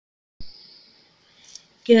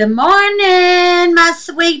Good morning, my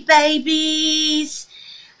sweet babies.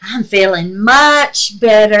 I'm feeling much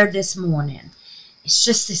better this morning. It's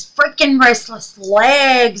just this freaking restless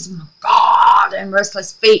legs, my God, and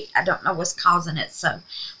restless feet. I don't know what's causing it, so I'm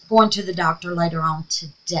going to the doctor later on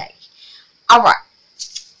today. All right.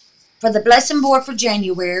 For the blessing board for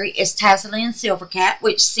January is Tazzly and Silvercat,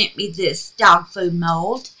 which sent me this dog food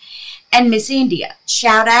mold. And Miss India.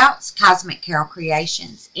 Shout outs, Cosmic Carol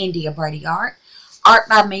Creations, India Brady Art. Art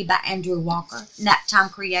by me by Andrew Walker,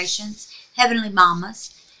 Naptime Creations, Heavenly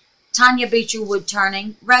Mamas, Tanya Beecher Wood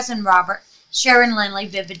Turning, Resin Robert, Sharon Lindley,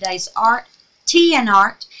 Vivid Days Art, T and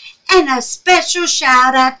Art, and a special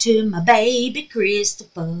shout out to my baby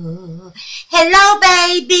Christopher. Hello,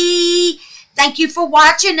 baby. Thank you for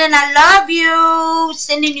watching, and I love you.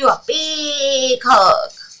 Sending you a big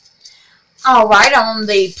hug. All right, on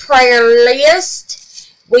the prayer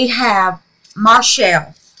list, we have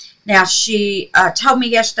Marshall. Now, she told me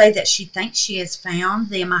yesterday that she thinks she has found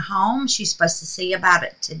them a home. She's supposed to see about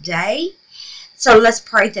it today. So let's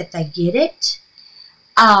pray that they get it.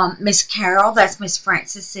 Miss Carol, that's Miss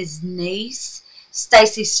Francis's niece.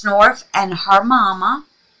 Stacy Snorf and her mama.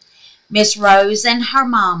 Miss Rose and her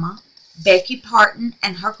mama. Becky Parton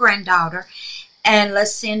and her granddaughter. And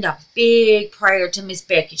let's send a big prayer to Miss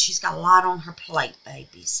Becky. She's got a lot on her plate,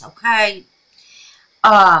 babies, okay?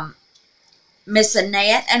 Miss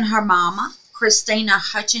Annette and her mama, Christina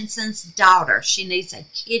Hutchinson's daughter. She needs a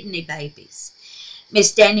kidney, babies.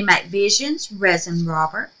 Miss Danny McVisions, Resin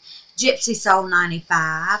Robert, Gypsy Soul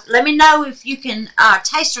 95. Let me know if you can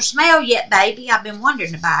taste or smell yet, baby. I've been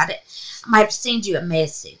wondering about it. I might have to send you a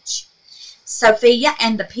message. Sophia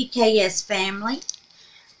and the PKS family.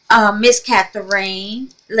 Miss Catherine,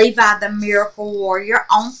 Levi the Miracle Warrior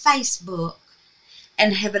on Facebook.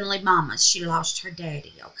 And Heavenly Mamas. She lost her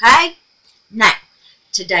daddy, okay? Now,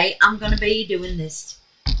 today I'm going to be doing this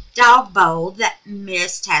dog bowl that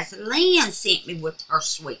Miss Tazlyn sent me with her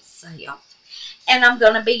sweet self. And I'm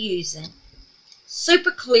going to be using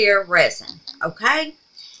super clear resin, okay?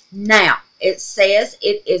 Now, it says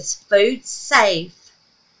it is food safe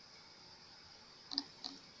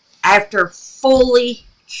after fully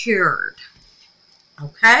cured,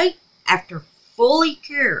 okay? After fully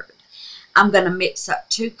cured, I'm going to mix up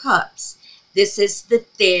 2 cups. This is the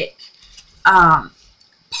thick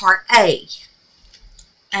part A,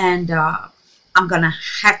 and I'm gonna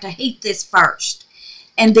have to heat this first,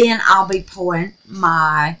 and then I'll be pouring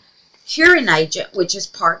my curing agent, which is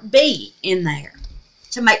part B, in there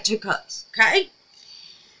to make 2 cups. Okay,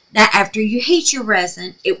 now after you heat your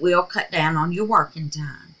resin, it will cut down on your working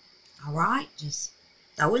time. All right, just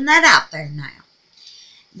throwing that out there.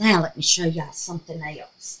 Now let me show y'all something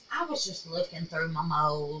else. I was just looking through my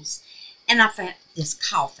molds, and I found this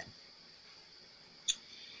coffin.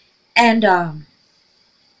 And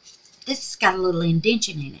this has got a little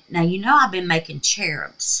indention in it. Now, you know I've been making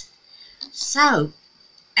cherubs. So,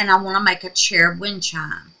 and I want to make a cherub wind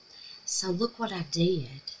chime. So, look what I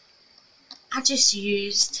did. I just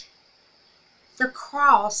used the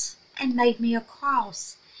cross and made me a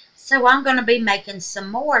cross. So, I'm going to be making some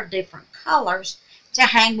more different colors to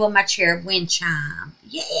hang with my cherub wind chime.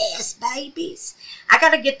 Yes, babies. I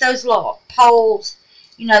got to get those little poles.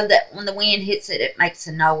 You know that when the wind hits it, it makes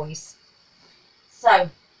a noise.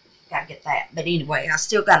 So, gotta get that. But anyway, I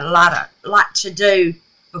still got a lot to do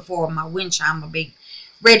before my wind chime will be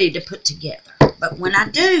ready to put together. But when I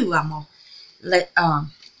do, I'm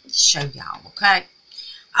gonna show y'all. Okay.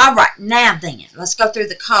 All right. Now then, let's go through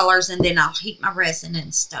the colors, and then I'll heat my resin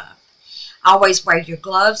and stuff. Always wear your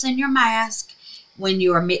gloves and your mask when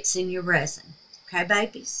you are mixing your resin. Okay,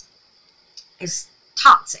 babies. It's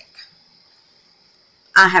toxic.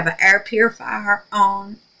 I have an air purifier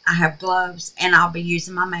on, I have gloves, and I'll be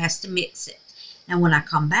using my mask to mix it. Now, when I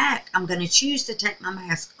come back, I'm going to choose to take my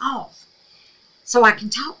mask off so I can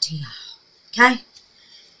talk to y'all, okay?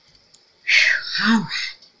 All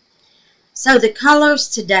right. So, the colors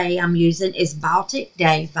today I'm using is Baltic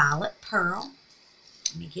Day Violet Pearl.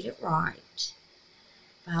 Let me get it right.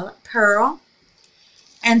 Violet Pearl.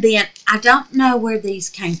 And then, I don't know where these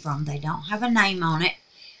came from. They don't have a name on it.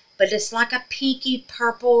 But it's like a pinky,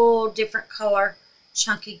 purple, different color,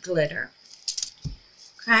 chunky glitter.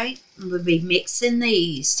 Okay, I'm going to be mixing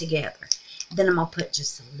these together. Then I'm going to put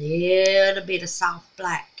just a little bit of soft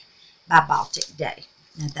black by Baltic Day.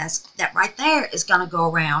 Now that right there is going to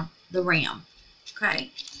go around the rim.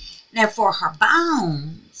 Okay, now for her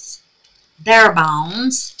bones, their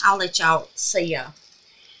bones, I'll let y'all see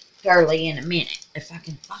Girly in a minute if I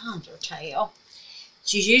can find her tail.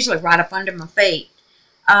 She's usually right up under my feet.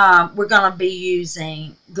 We're going to be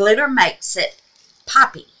using Glitter Makes It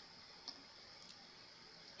Poppy.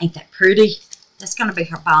 Ain't that pretty? That's going to be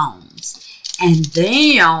her bones. And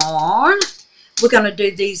then we're going to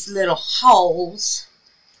do these little holes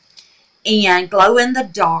and glow in the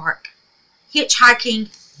dark hitchhiking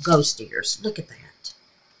ghost ears. Look at that.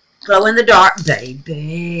 Glow in the dark,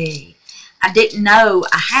 baby. I didn't know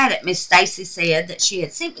I had it. Miss Stacy said that she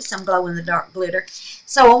had sent me some glow in the dark glitter.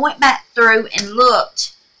 So I went back through and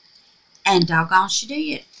looked. And doggone, she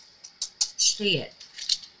did. She did.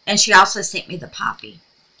 And she also sent me the poppy.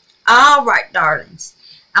 All right, darlings.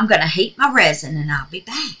 I'm going to heat my resin and I'll be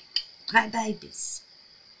back. Okay, babies.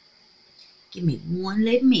 Give me one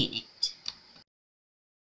little minute.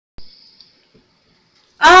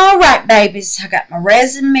 All right, babies. I got my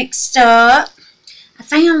resin mixed up. I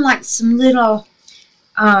found like some little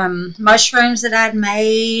mushrooms that I'd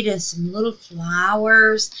made and some little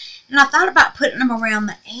flowers. And I thought about putting them around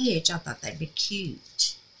the edge. I thought they'd be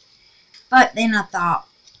cute. But then I thought,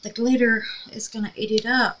 the glitter is going to eat it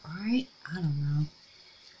up, right? I don't know.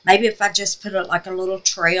 Maybe if I just put like a little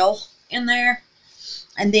trail in there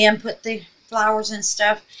and then put the flowers and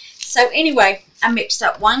stuff. So anyway, I mixed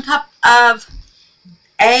up 1 cup of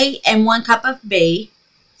A and 1 cup of B.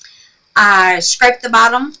 I scraped the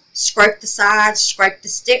bottom, scraped the sides, scraped the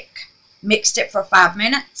stick, mixed it for 5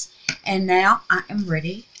 minutes, and now I am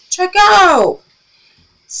ready to go.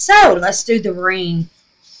 So let's do the ring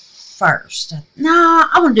first. No,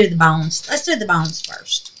 I want to do the bones. Let's do the bones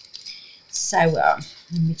first. So let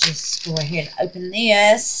me just go ahead and open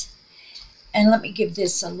this, and let me give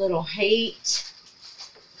this a little heat.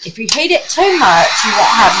 If you heat it too much, you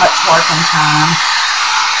won't have much working time.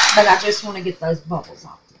 But I just want to get those bubbles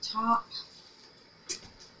off the top.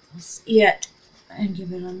 That's it. And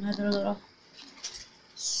give it another little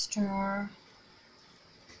stir.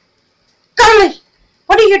 Girly!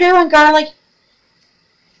 What are you doing, girly?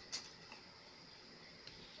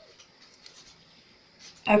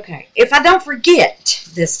 Okay, if I don't forget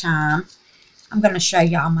this time, I'm going to show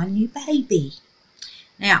y'all my new baby.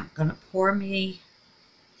 Now, I'm going to pour me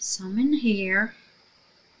some in here.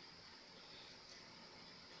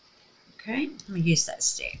 Okay, let me use that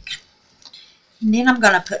stick. And then I'm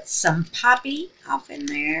going to put some poppy off in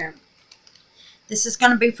there. This is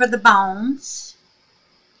going to be for the bones.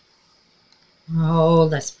 Oh,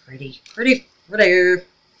 that's pretty. Pretty, pretty.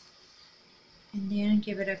 And then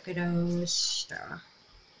give it a good old stir.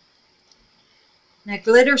 Now,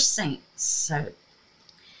 glitter sinks. So,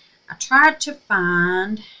 I tried to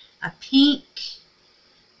find a pink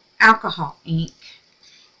alcohol ink.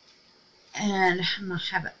 And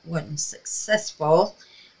I wasn't successful,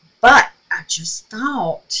 but I just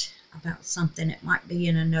thought about something. It might be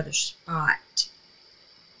in another spot.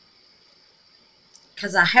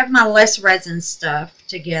 Because I have my less resin stuff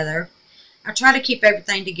together. I try to keep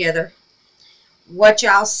everything together. What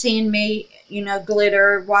y'all send me, you know,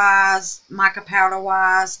 glitter-wise, mica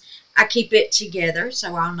powder-wise, I keep it together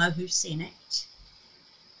so I'll know who sent it.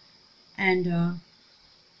 And,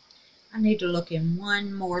 I need to look in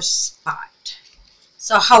one more spot.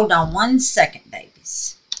 So hold on 1 second,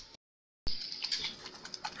 babies.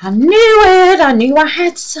 I knew it. I knew I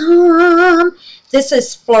had some. This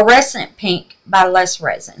is Fluorescent Pink by Less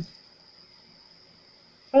Resin.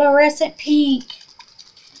 Fluorescent Pink.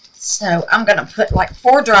 So I'm going to put like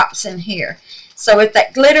 4 drops in here. So if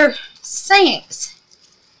that glitter sinks,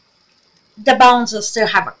 the bones will still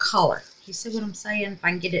have a color. You see what I'm saying? If I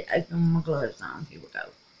can get it open with my gloves on. Here we go.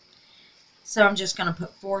 So I'm just going to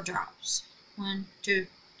put 4 drops. 1, 2,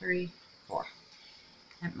 3, 4.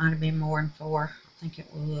 That might have been more than 4. I think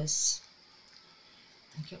it was.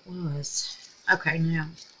 Okay, now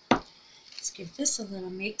let's give this a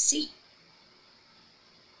little mixy.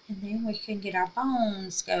 And then we can get our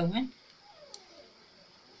bones going.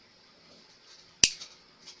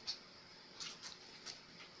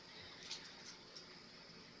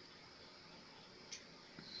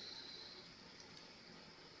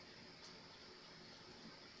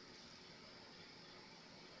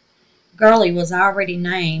 Girly was already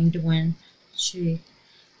named when she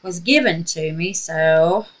was given to me,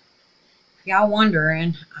 so if y'all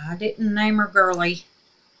wondering, I didn't name her Girly.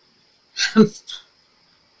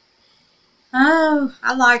 Oh,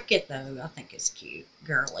 I like it though. I think it's cute.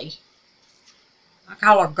 Girly. I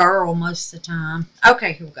call her Girl most of the time.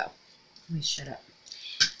 Okay, here we go. Let me shut up.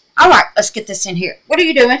 Alright, let's get this in here. What are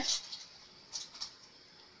you doing?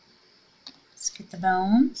 Let's get the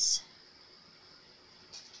bones.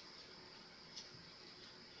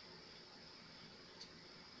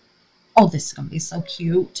 Oh, this is going to be so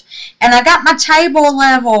cute. And I got my table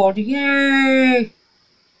leveled. Yay.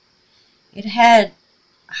 It had,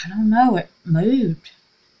 I don't know, it moved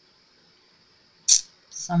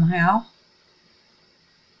somehow.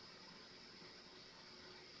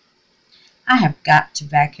 I have got to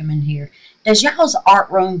vacuum in here. Does y'all's art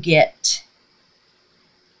room get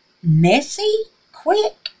messy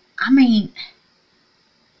quick? I mean,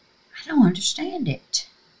 I don't understand it.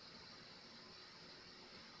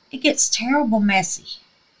 It gets terrible messy.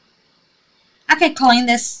 I could clean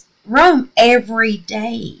this room every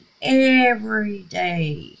day. Every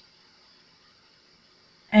day.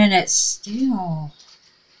 And it's still...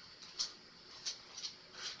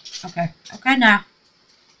 Okay. Okay now.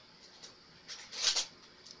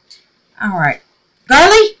 Alright.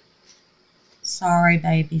 Girlie? Sorry,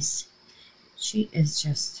 babies. She is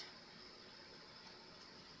just...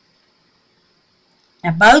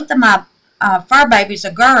 Now, both of my fur babies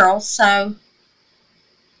are girls, so...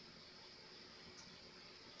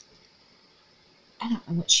 I don't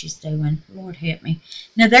know what she's doing. Lord help me.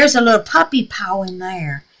 Now, there's a little puppy paw in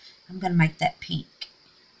there. I'm going to make that pink.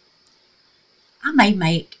 I may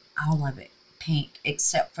make all of it pink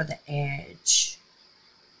except for the edge.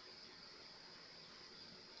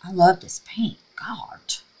 I love this pink.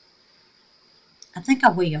 God. I think I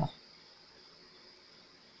will.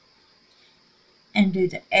 And do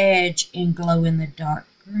the edge in glow in the dark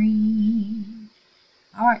green.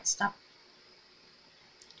 Alright, stop.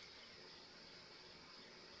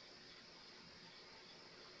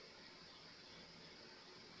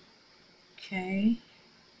 Okay.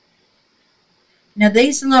 Now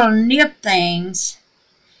these little nib things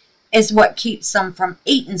is what keeps them from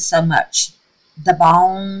eating so much. The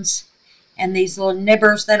bones and these little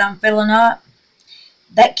nibbers that I'm filling up,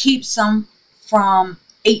 that keeps them from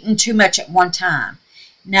eating too much at one time.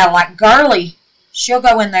 Now like Girlie, she'll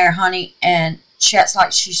go in there, honey, and she acts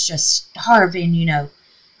like she's just starving, you know.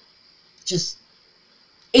 Just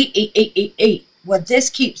eat, eat, eat, eat, eat. Well, this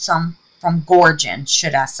keeps them from gorging,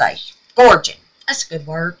 should I say. Gorging. That's a good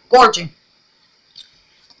word. Gorging.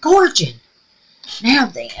 Gorging. Now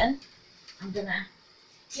then, I'm going to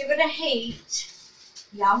give it a heat.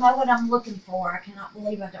 Y'all know what I'm looking for. I cannot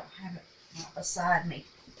believe I don't have it right beside me.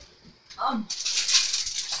 Cannot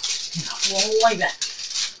believe it.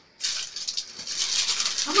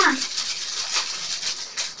 Come on.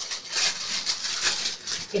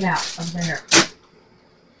 Get out of there.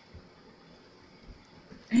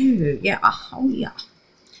 Ooh, yeah. Oh, yeah.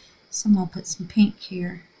 So I'm going to put some pink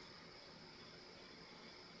here.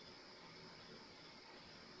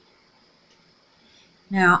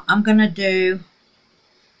 Now, I'm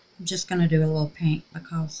just going to do a little pink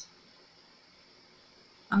because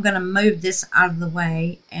I'm going to move this out of the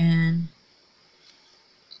way, and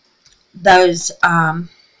those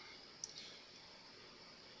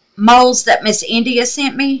molds that Miss India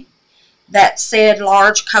sent me that said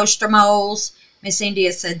large coaster molds, Miss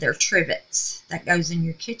India said they're trivets that goes in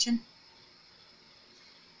your kitchen.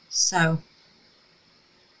 So,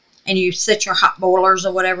 and you set your hot boilers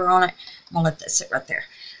or whatever on it. I'm going to let that sit right there.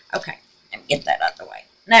 Okay, let me get that out of the way.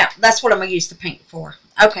 Now, that's what I'm going to use the paint for.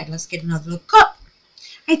 Okay, let's get another little cup.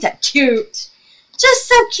 Ain't that cute? Just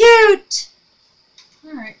so cute.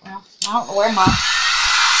 Alright, well, I don't know where my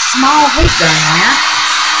small heat gun went.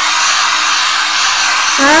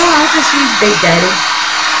 So, I'll just use Big Daddy.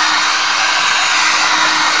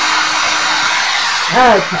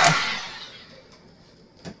 Okay.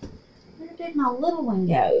 Where did my little one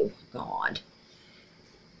go? God.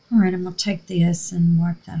 Alright, I'm going to take this and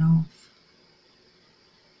wipe that off.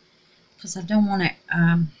 Because I don't want it,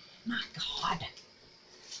 my God.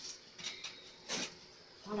 I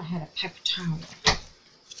thought I had a paper towel.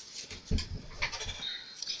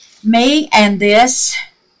 Me and this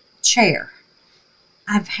chair.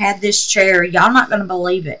 I've had this chair, y'all not going to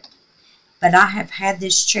believe it, but I have had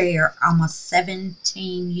this chair almost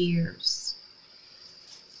 17 years.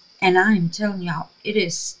 And I am telling y'all, it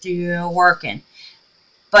is still working.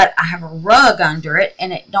 But I have a rug under it,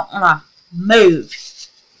 and it don't want to move,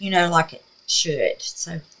 you know, like it should.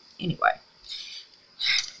 So, anyway,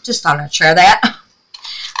 just thought I'd share that.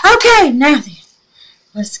 Okay, now then,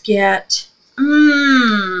 let's get,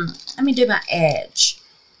 let me do my edge.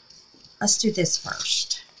 Let's do this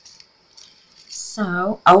first.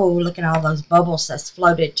 So, oh, look at all those bubbles that's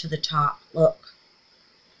floated to the top. Look.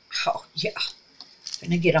 Oh, yeah.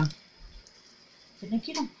 Gonna get them. Gonna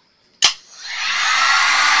get them.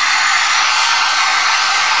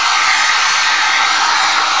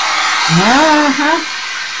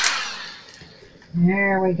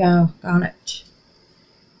 There we go. Got it.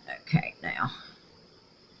 Okay, now.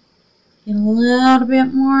 Get a little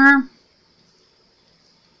bit more.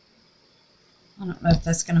 I don't know if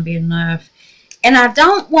that's going to be enough. And I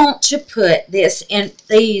don't want to put these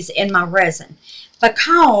in my resin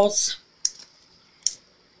because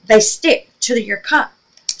they stick to your cup.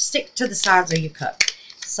 Stick to the sides of your cup.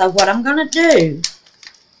 So what I'm going to do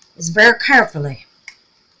is very carefully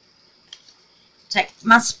take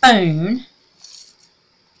my spoon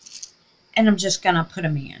and I'm just going to put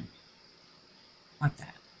them in like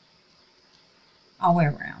that all the way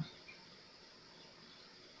around.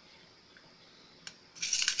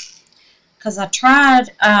 Because I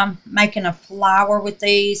tried making a flower with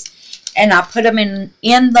these, and I put them in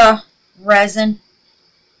the resin,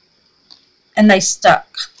 and they stuck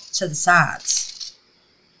to the sides.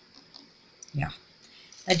 Yeah,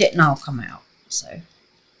 they didn't all come out. So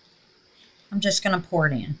I'm just going to pour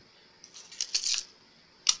it in.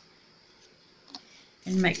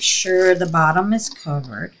 And make sure the bottom is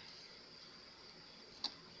covered.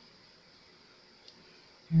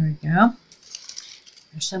 There we go.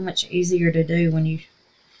 They're so much easier to do when you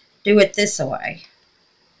do it this way.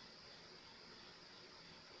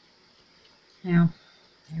 Now,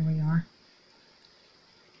 there we are.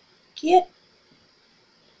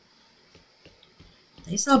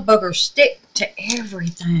 These little boogers stick to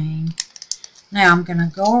everything. Now I'm going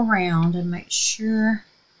to go around and make sure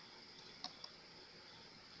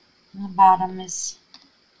the bottom is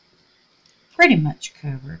pretty much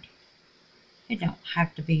covered. It don't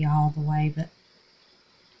have to be all the way, but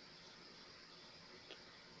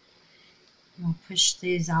I'll push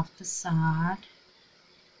these off the side.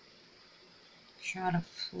 Try to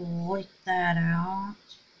flick that out.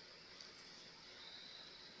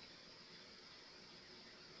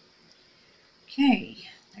 Okay,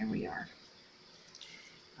 there we are.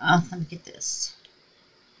 Let me get this.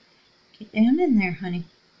 Get down in there, honey.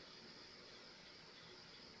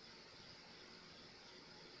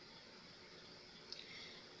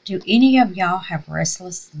 Do any of y'all have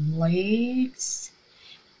restless legs?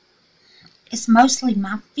 It's mostly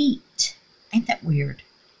my feet. Ain't that weird?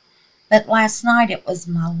 But last night it was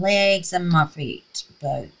my legs and my feet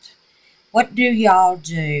both. What do y'all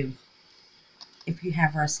do if you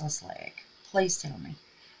have restless leg? Please tell me.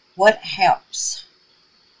 What helps,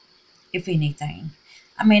 if anything?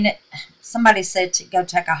 I mean, somebody said to go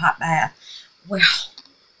take a hot bath. Well,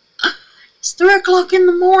 it's 3 o'clock in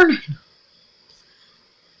the morning.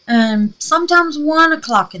 And sometimes 1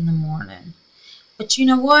 o'clock in the morning. But you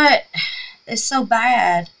know what? It's so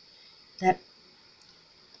bad that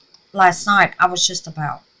last night I was just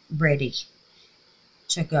about ready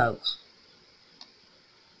to go.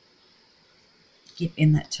 Get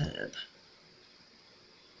in that tub.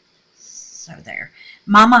 So there.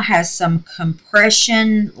 Mama has some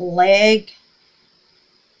compression leg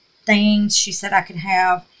things she said I could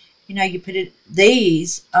have. You know, you put it,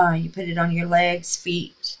 you put it on your legs,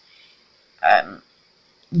 feet,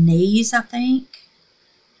 knees, I think.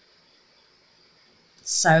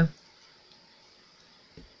 So,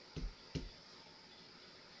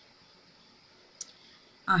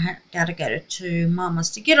 I got to go to Mama's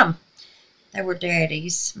to get them. They were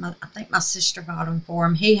Daddy's. I think my sister bought them for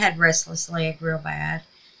him. He had restless leg real bad.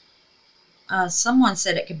 Someone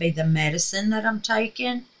said it could be the medicine that I'm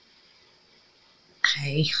taking.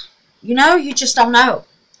 Hey, you know, you just don't know.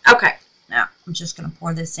 Okay, now I'm just going to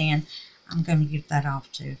pour this in. I'm going to get that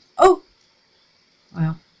off too. Oh,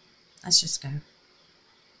 well, let's just go.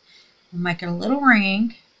 We'll make it a little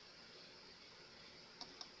ring.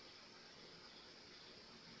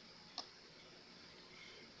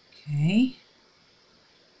 Okay.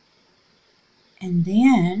 And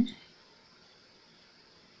then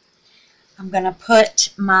I'm going to put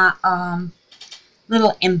my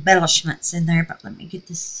little embellishments in there. But let me get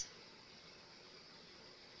this.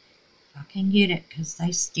 If I can get it, because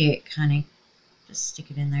they stick, honey. Just stick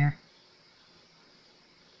it in there.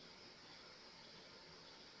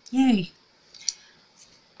 Yay.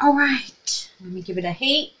 All right. Let me give it a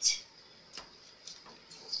heat.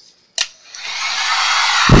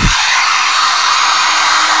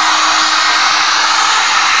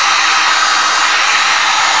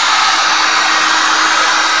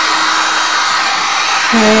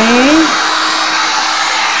 Okay.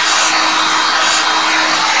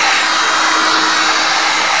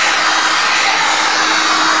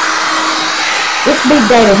 This big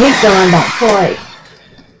day of heat gun don't play.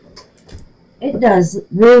 It does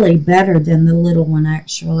really better than the little one,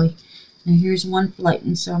 actually. Now here's one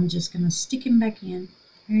floating, so I'm just going to stick him back in.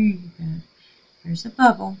 There you go. There's a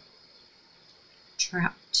bubble.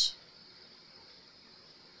 Trapped.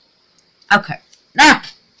 Okay. Now,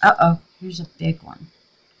 here's a big one.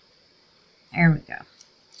 There we go.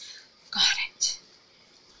 Got it.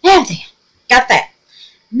 Now then, got that.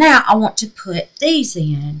 Now I want to put these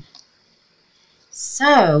in.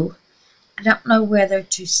 So, I don't know whether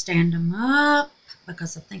to stand them up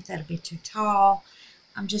because I think that'll be too tall.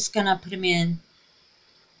 I'm just going to put them in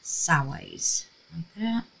sideways. like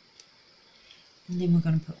that. And then we're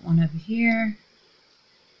going to put one over here.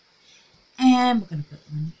 And we're going to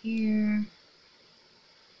put one here.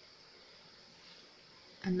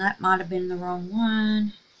 And that might have been the wrong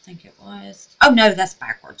one. I think it was. Oh, no, that's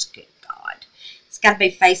backwards. Good God. It's got to be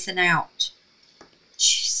facing out.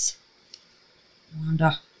 Jeez.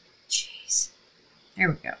 Wanda. Jeez. There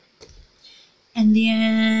we go. And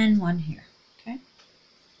then one here. Okay.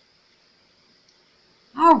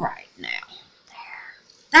 All right, now.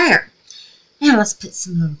 There. Now let's put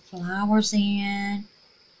some little flowers in.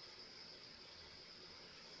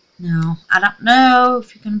 Now, I don't know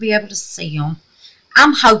if you're going to be able to see them.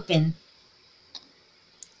 I'm hoping.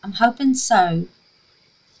 I'm hoping so.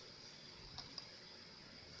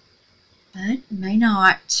 But may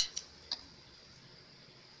not.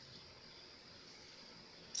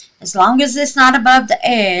 As long as it's not above the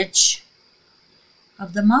edge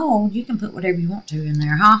of the mold, you can put whatever you want to in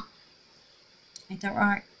there, huh? Ain't that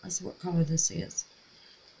right? Let's see what color this is.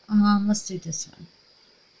 Let's do this one.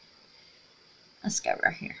 Let's go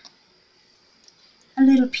right here. A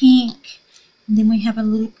little pink. And then we have a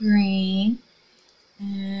little green.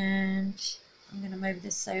 And I'm going to move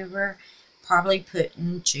this over. Probably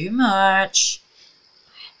putting too much.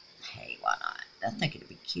 Hey, why not? I think it'd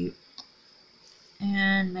be cute.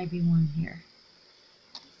 And maybe one here.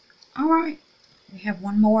 Alright. We have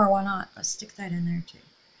one more. Why not? Let's stick that in there too.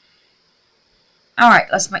 Alright,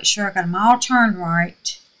 let's make sure I got them all turned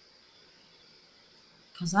right.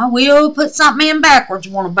 Because I will put something in backwards,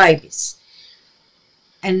 one of babies.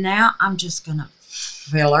 And now I'm just going to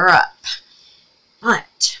fill her up.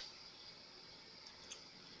 But,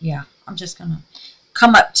 yeah, I'm just going to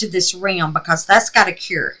come up to this rim because that's got to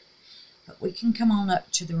cure. But we can come on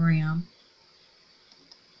up to the rim.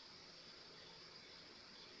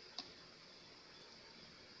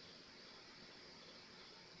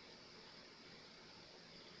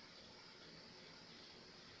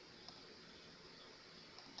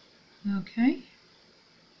 Okay.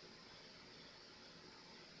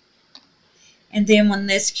 And then when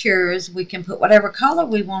this cures, we can put whatever color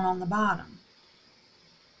we want on the bottom.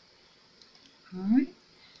 Alright.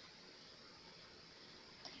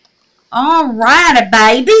 Alrighty,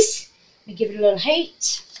 babies. Let me give it a little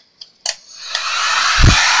heat.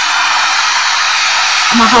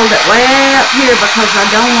 I'm going to hold it way up here because I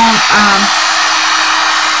don't want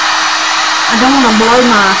to blow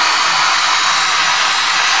my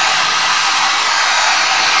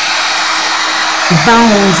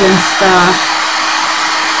bones and stuff.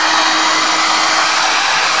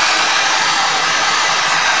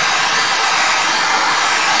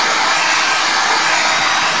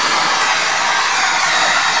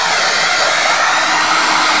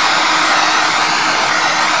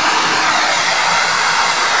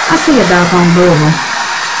 I see a doggone building.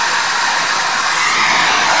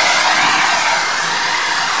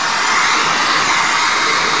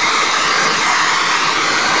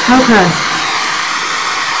 Okay.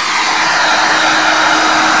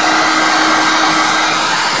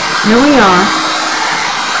 Here we are.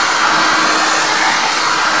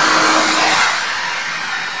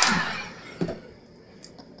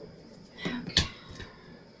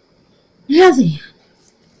 Now then,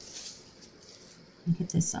 let me get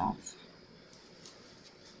this off.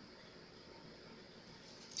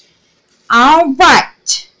 All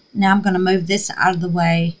right. Now I'm going to move this out of the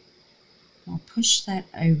way. I'll push that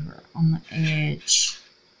over on the edge.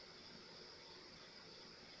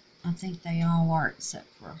 I think they all are except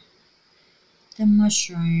for the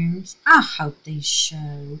mushrooms. I hope these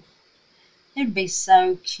show. It'd be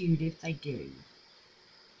so cute if they do.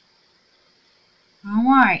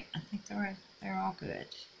 Alright, I think they're all good.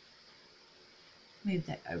 Move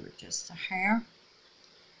that over just a hair.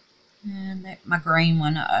 And my green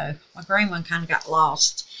one, my green one kind of got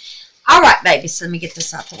lost. Alright, babies, so let me get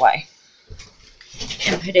this out the way.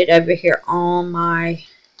 And put it over here on my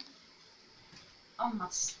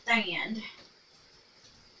stand.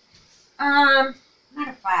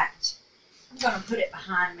 Matter of fact, I'm going to put it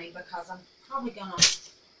behind me because I'm probably going to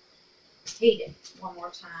heat it one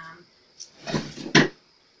more time.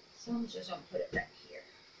 So I'm just going to put it back here.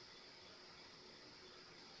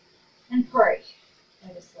 And pray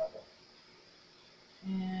at this level.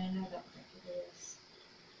 And I don't think it is.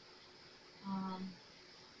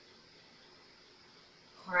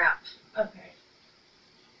 Crap. Okay.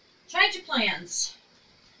 Change of plans.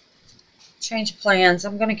 Change of plans.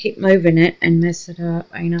 I'm going to keep moving it and mess it up,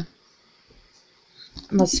 ain't I?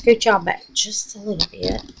 I'm going to scoot y'all back just a little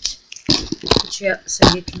bit. Put you up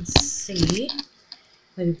so you can see.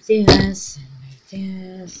 Move this and move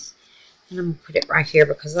this. And I'm going to put it right here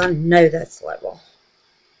because I know that's level.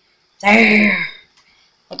 There.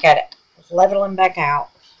 Look at it. It's leveling back out.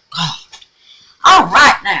 Oh. All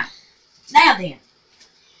right, now. Now then.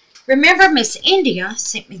 Remember Miss India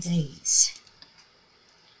sent me these.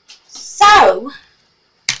 So,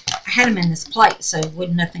 I had them in this plate so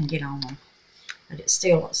would nothing get on them. But it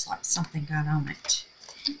still looks like something got on it.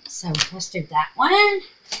 So, let's do that one.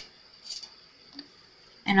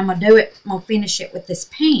 And I'm going to do it, I'm going to finish it with this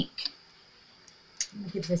pink. Let me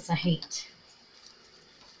give this a heat.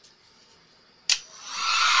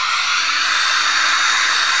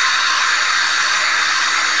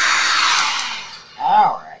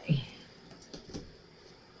 Alrighty.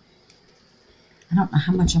 I don't know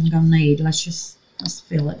how much I'm going to need. Let's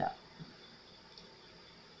fill it up.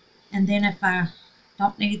 And then if I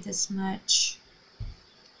don't need this much,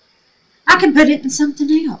 I can put it in something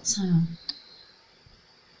else, huh?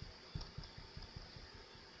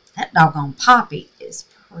 That doggone poppy is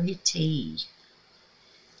pretty.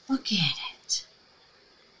 Look at it.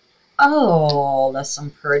 Oh, that's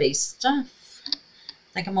some pretty stuff.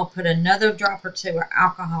 I think I'm going to put another drop or two of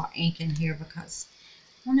alcohol ink in here because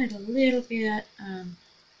I want it a little bit,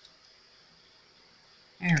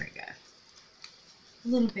 there we go. A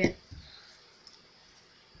little bit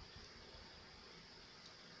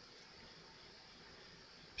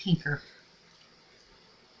pinker.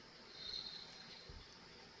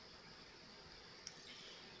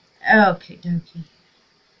 Okie dokie.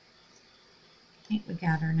 I think we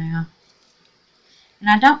got her now. And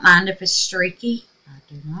I don't mind if it's streaky. I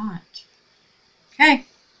do not. Okay.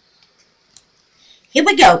 Here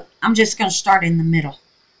we go. I'm just going to start in the middle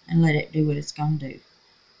and let it do what it's going to do.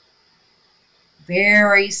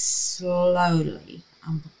 Very slowly,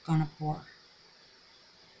 I'm going to pour.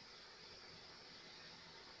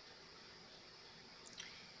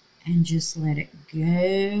 And just let it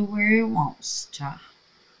go where it wants to.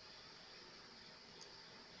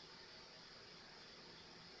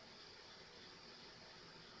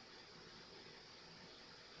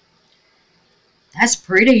 That's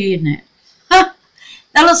pretty, isn't it? Huh,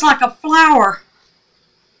 that looks like a flower.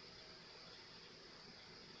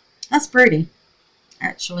 That's pretty,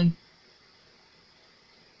 actually.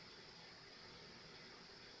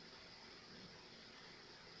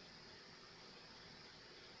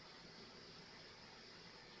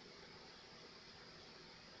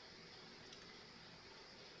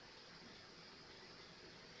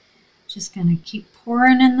 Just going to keep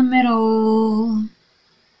pouring in the middle.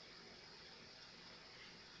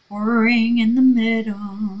 Pouring in the middle.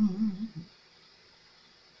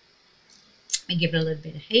 Let me give it a little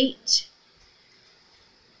bit of heat.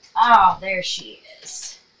 Oh, there she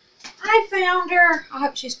is. I found her. I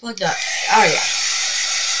hope she's plugged up. Oh, yeah.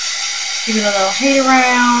 Give it a little heat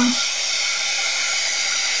around.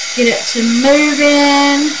 Get it to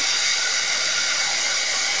moving.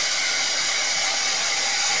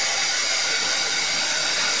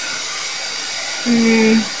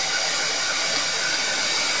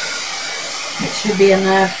 It should be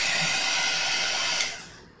enough.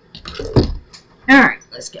 Alright,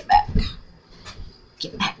 let's get back.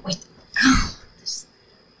 Get back with this.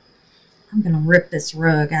 I'm going to rip this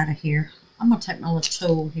rug out of here. I'm going to take my little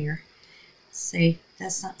tool here. See,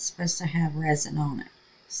 that's not supposed to have resin on it.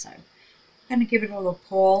 So, I'm going to give it a little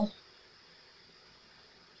pull.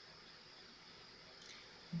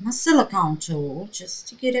 With my silicone tool, just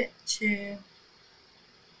to get it to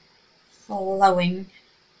flowing.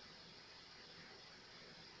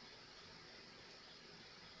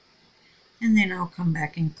 And then I'll come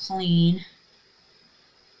back and clean.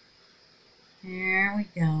 There we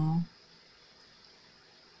go.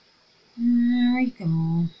 There we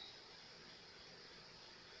go.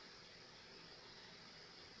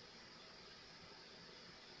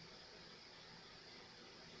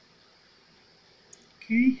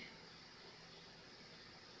 Okay.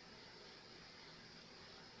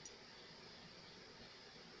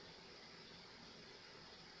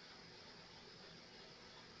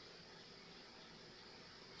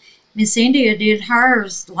 Miss India did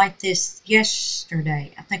hers like this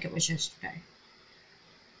yesterday. I think it was yesterday.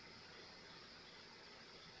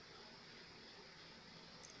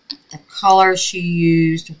 The color she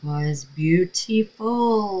used was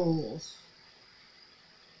beautiful.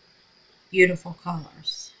 Beautiful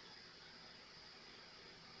colors.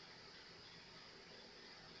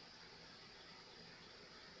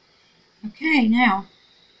 Okay, now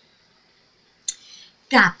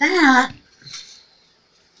got that.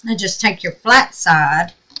 Now just take your flat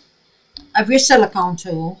side of your silicone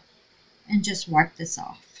tool and just wipe this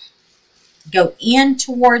off. Go in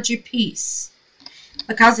towards your piece,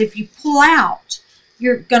 because if you pull out,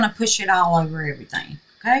 you're going to push it all over everything,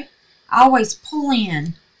 okay? Always pull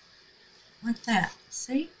in like that.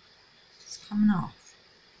 See? It's coming off.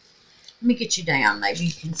 Let me get you down. Maybe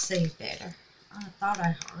you can see better. I thought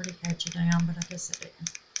I already had you down, but I guess I didn't.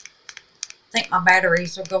 I think my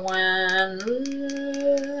batteries are going.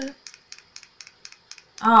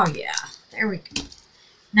 Oh, yeah. There we go.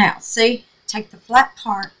 Now, see? Take the flat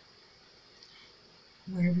part.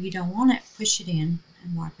 Wherever you don't want it, push it in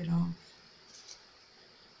and wipe it off.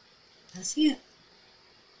 That's it.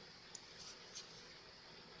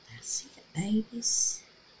 That's it, babies.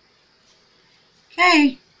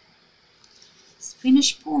 Okay. Let's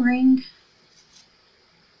finish pouring.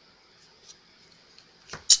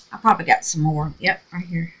 I probably got some more. Yep, right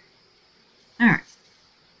here. Alright.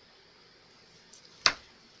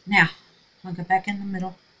 Now, I'll go back in the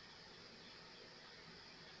middle.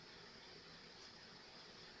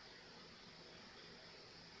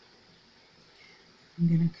 I'm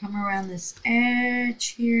going to come around this edge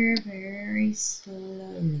here very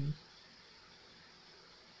slowly.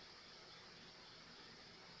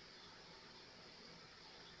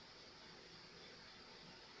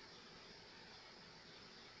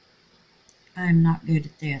 I'm not good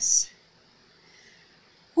at this.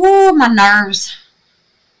 Oh, my nerves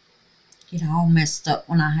get all messed up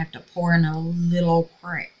when I have to pour in a little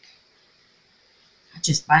crack. I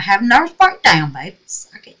just by having nerves break down, babies.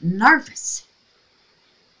 I get nervous.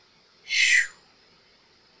 Whew.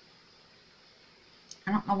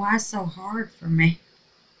 I don't know why it's so hard for me.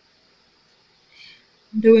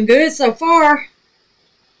 I'm doing good so far.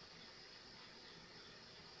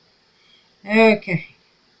 Okay.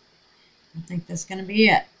 I think that's going to be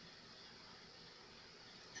it.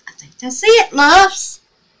 I think that's it, loves.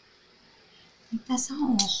 I think that's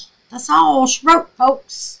all. That's all she wrote,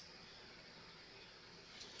 folks.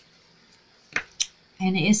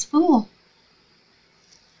 And it is full.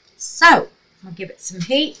 So, I'll give it some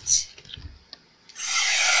heat.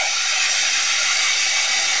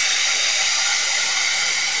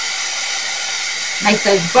 Make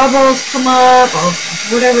those bubbles come up or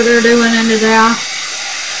whatever they're doing under there.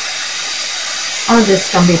 Oh, this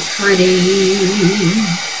is going to be pretty.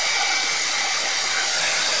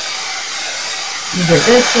 You get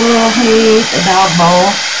this little heat, the dog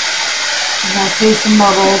bowl. You're going to see some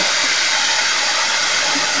bubbles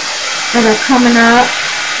that are coming up.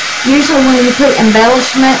 Usually when you put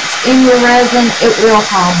embellishments in your resin, it will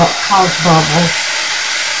cause bubbles.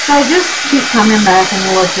 So just keep coming back and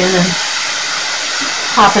looking and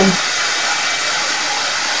popping.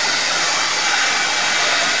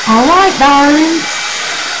 Alright, darlings.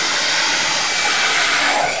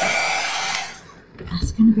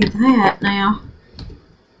 That's going to be that now.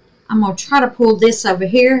 I'm going to try to pull this over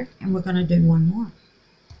here, and we're going to do one more.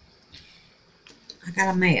 I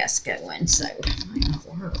got a mess going, so it might not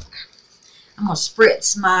work. I'm going to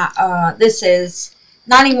spritz my, this is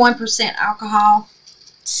 91% alcohol.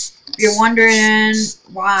 If you're wondering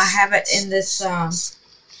why I have it in this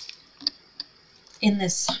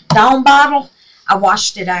Dawn bottle, I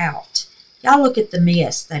washed it out. Y'all look at the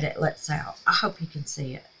mist that it lets out. I hope you can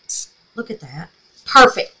see it. Look at that.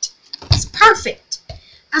 Perfect. It's perfect.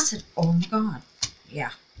 I said, oh my God.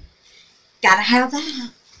 Yeah. Gotta have that.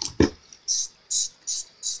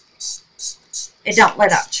 It don't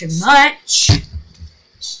let out too much.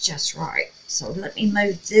 It's just right. So let me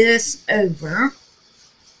move this over.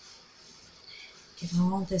 Get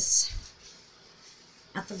all this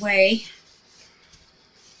out the way.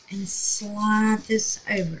 And slide this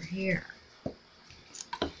over here.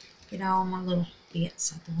 Get all my little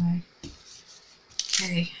bits out the way.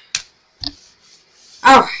 Okay.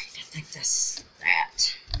 Alright, I think that's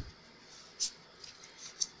that.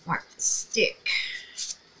 Wipe the stick.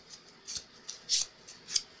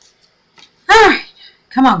 Alright.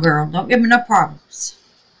 Come on, girl. Don't give me no problems.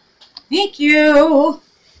 Thank you.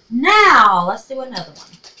 Now, let's do another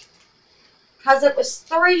one. Because it was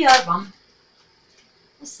 3 of them.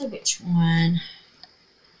 Let's see which one.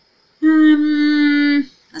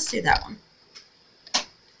 Let's do that one.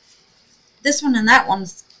 This one and that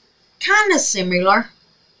one's kind of similar. A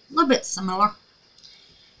little bit similar.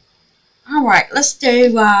 Alright, let's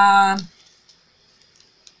do,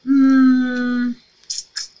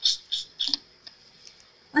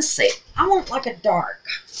 let's see. I want like a dark.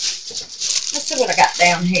 Let's see what I got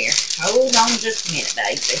down here. Hold on just a minute,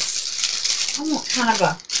 baby. I want kind of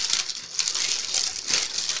a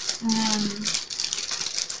let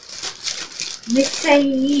me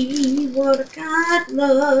see what I got,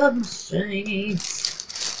 love machines.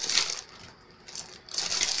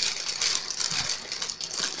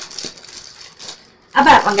 I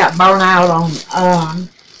bet I got burnt out on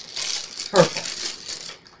purple.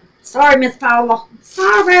 Sorry, Miss Paula.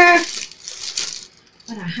 Sorry.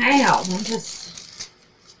 But I have. I'm just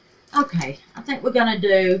Okay, I think we're going to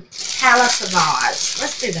do Palace of Oz.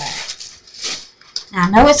 Let's do that. Now, I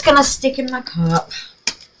know it's going to stick in my cup,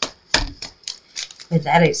 but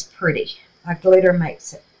that is pretty. My glitter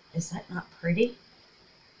makes it. Is that not pretty?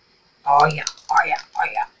 Oh, yeah. Oh, yeah. Oh,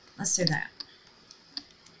 yeah. Let's do that.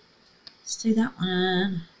 Let's do that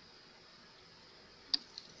one.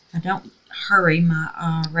 I don't hurry.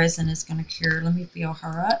 My resin is going to cure. Let me fill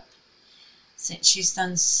her up. Since she's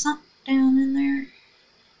done something down in there.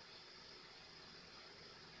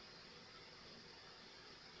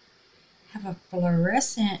 Have a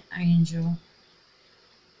fluorescent angel.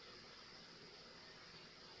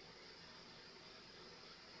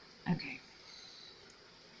 Okay.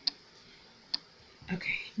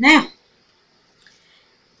 Okay. Now,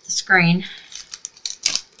 the screen.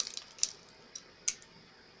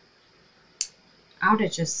 I ought to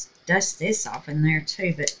just dust this off in there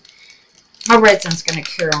too, but my resin's going to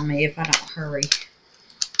cure on me if I don't hurry.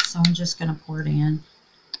 So I'm just going to pour it in.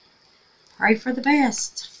 Pray for the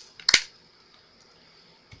best.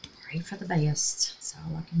 Pray for the best. That's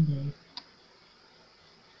all I can do.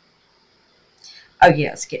 Oh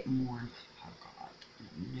yeah, it's getting warm. Oh God,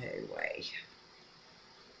 no way.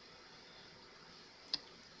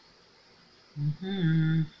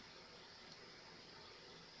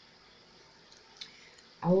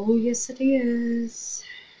 Oh yes it is.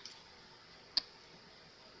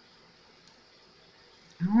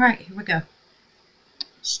 All right, here we go.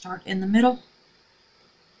 Start in the middle.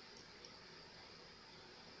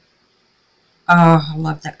 Oh, I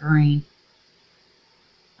love that green.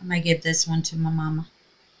 I may give this one to my mama,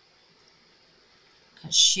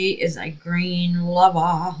 because she is a green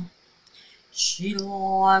lover. She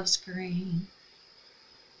loves green.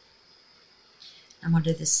 I'm going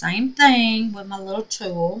to do the same thing with my little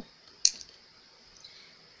tool.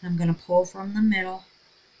 I'm going to pull from the middle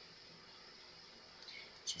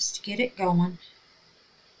just to get it going.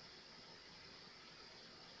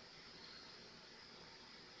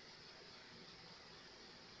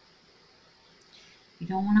 You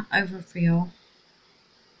don't want to overfill,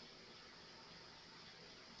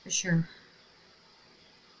 for sure.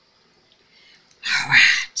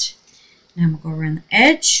 Alright, now I'm going to go around the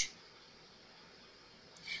edge.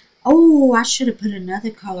 Oh, I should have put another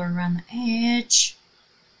color around the edge.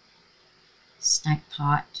 Snake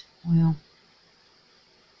pot. Well,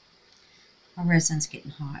 my resin's getting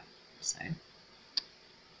hot, so.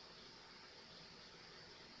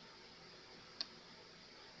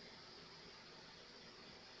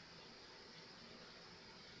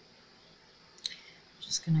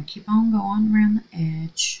 Just going to keep on going around the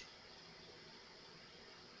edge.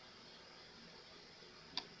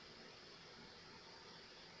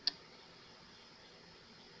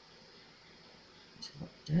 Until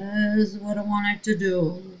it does what I want it to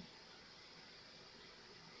do.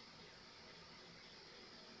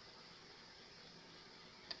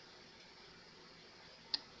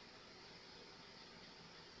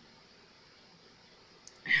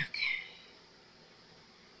 Okay.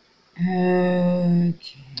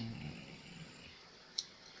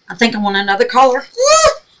 I think I want another color.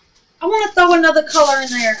 I want to throw another color in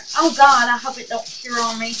there. Oh God, I hope it don't cure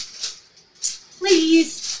on me.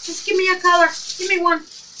 Please, just give me a color. Give me one.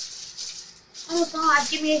 Oh God,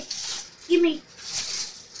 give me,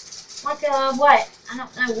 like a what? I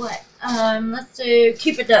don't know what. Let's do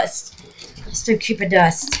cupid dust. Let's do cupid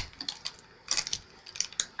dust.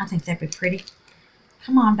 I think that'd be pretty.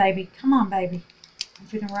 Come on, baby. Come on, baby. I'm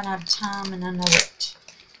gonna run out of time, and I know it.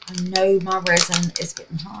 I know my resin is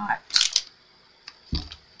getting hot.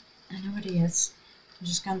 I know it is. I'm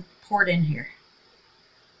just gonna pour it in here.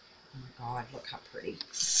 Oh my God, look how pretty.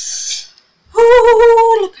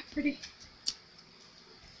 Oh, look how pretty.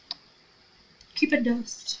 Cupid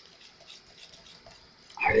dust.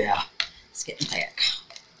 Oh yeah, it's getting thick.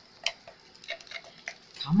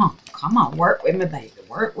 Come on, work with me, baby.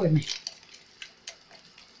 Work with me.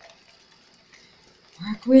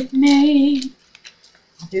 Work with me.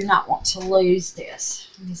 I do not want to lose this.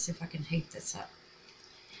 Let me see if I can heat this up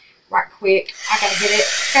right quick. I gotta get it.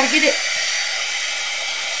 Gotta get it.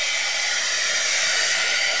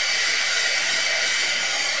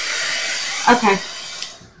 Okay.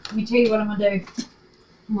 Let me tell you what I'm gonna do.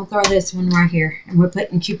 I'm gonna throw this one right here, and we're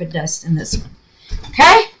putting cupid dust in this one.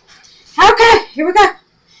 Okay? Okay, here we go.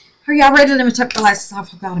 Are y'all ready? Let me take the glasses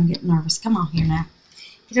off. Oh God, I'm getting nervous. Come on here now.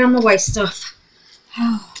 Get out of my way, stuff.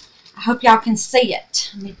 Oh, I hope y'all can see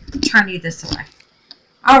it. Let me turn you this way.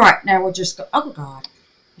 All right, now we'll just go. Oh God,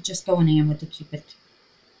 we're just going in with the cupid.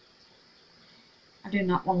 I do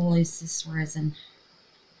not want to lose this resin.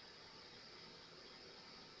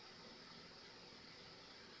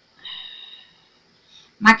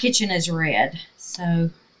 My kitchen is red,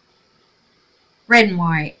 so red and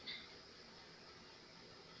white.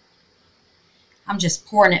 I'm just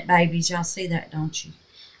pouring it, babies. Y'all see that, don't you?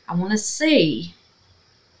 I want to see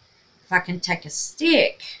if I can take a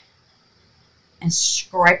stick and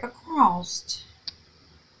scrape across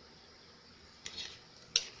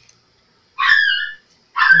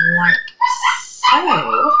like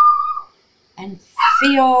so and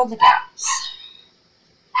fill the gaps.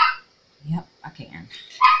 Yep, I can.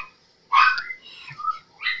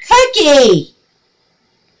 Cookie!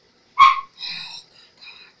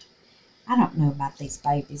 I don't know about these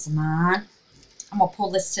babies of mine. I'm going to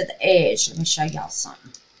pull this to the edge. Let me show y'all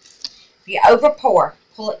something. If you over pour,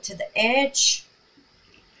 pull it to the edge,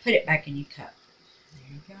 put it back in your cup.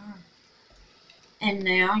 There you go. And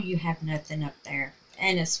now you have nothing up there.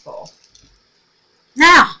 And it's full.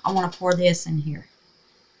 Now, I want to pour this in here.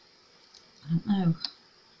 I don't know.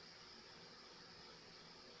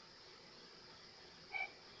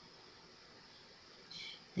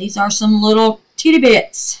 These are some little titty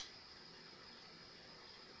bits.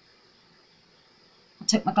 I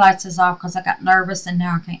took my glasses off because I got nervous and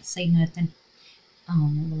now I can't see nothing. Oh,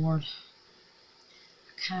 Lord.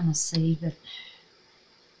 I kind of see, but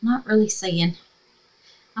not really seeing.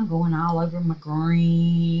 I'm going all over my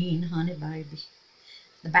green, honey baby.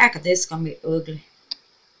 The back of this is going to be ugly.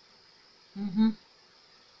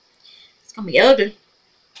 It's going to be ugly.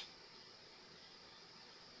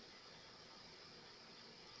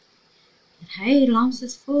 But hey, as long as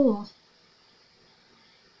it's full.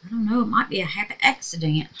 I don't know. It might be a happy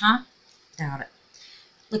accident, huh? Doubt it.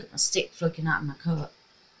 Look at my stick flicking out of my cup.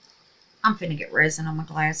 I'm finna get resin on my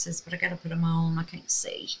glasses, but I gotta put them on. I can't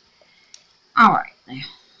see. Alright, now.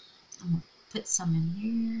 I'm gonna put some in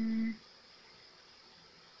here.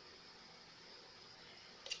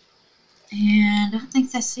 And I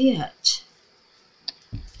think that's it.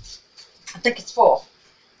 I think it's full.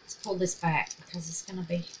 Let's pull this back because it's gonna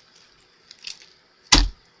be...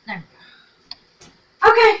 There we go.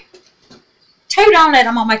 Okay. Toot on it.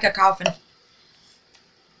 I'm gonna make a coffin.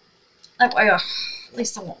 That way, at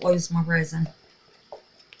least I won't lose my resin.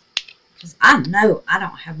 Because I know I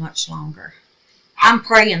don't have much longer. I'm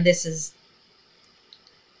praying this is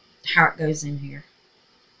how it goes in here.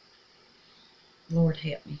 Lord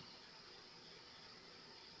help me.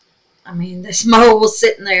 I mean, this mold was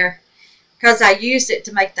sitting there because I used it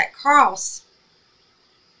to make that cross.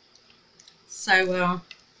 So,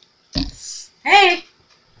 hey.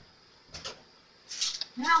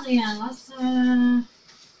 Now then, let's see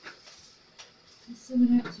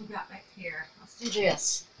what else we got back here. Let's do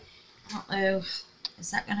this. I don't know.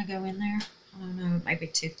 Is that going to go in there? I don't know. It might be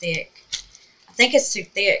too thick. I think it's too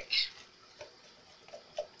thick.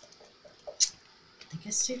 I think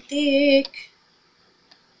it's too thick.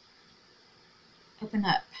 Open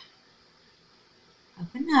up.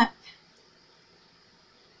 Open up.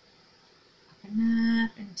 Open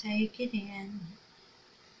up and take it in.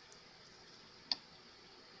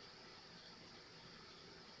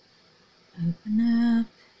 Open up.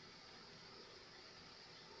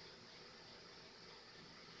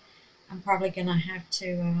 I'm probably going to have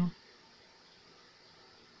to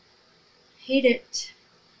heat it.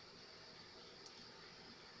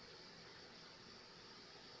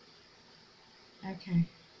 Okay.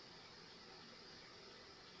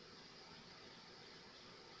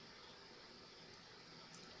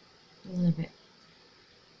 A little bit.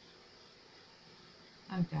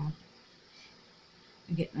 Oh, God.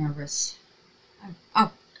 I get nervous.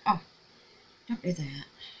 Oh, don't do that.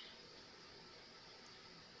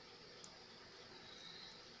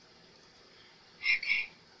 Okay.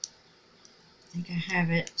 I think I have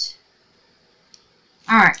it.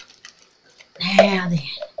 Alright. Now then.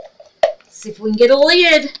 Let's see if we can get a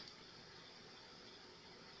lid.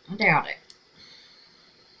 I doubt it.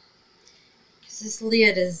 Because this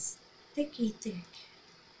lid is thicky thick.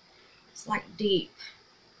 It's like deep.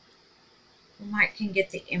 We might can get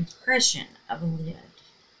the impression of a lid.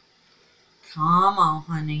 Come on,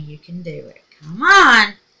 honey. You can do it. Come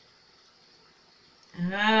on.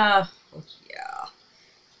 Oh, yeah.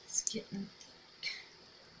 It's getting thick.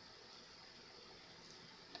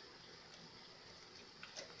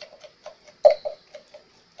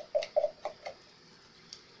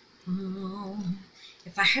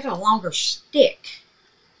 If I had a longer stick.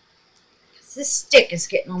 Because this stick is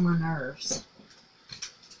getting on my nerves.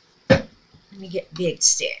 Let me get big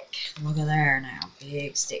stick. Look at there now.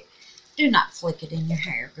 Big stick. Do not flick it in your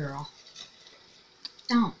hair, girl.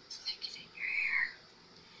 Don't flick it in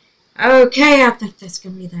your hair. Okay, I think that's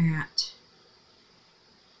going to be that.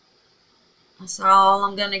 That's all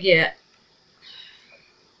I'm going to get.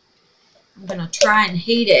 I'm going to try and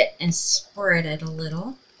heat it and spread it a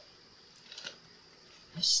little.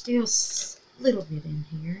 There's still a little bit in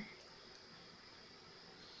here.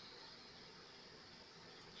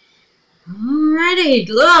 Alrighty,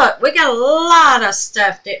 look, we got a lot of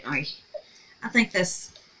stuff, didn't we? I think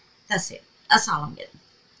that's it. That's all I'm getting.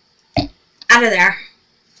 Out of there.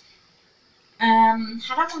 I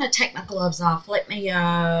don't want to take my gloves off. Let me,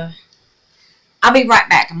 I'll be right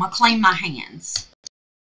back. I'm going to clean my hands.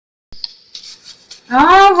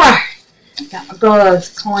 Alright. Got my gloves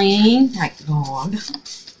clean. Thank God.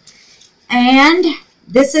 And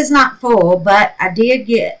this is not full, but I did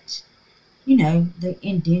get, you know, the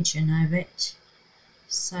indentation of it.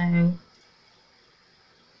 So,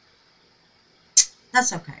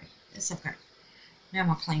 that's okay. It's okay. Now I'm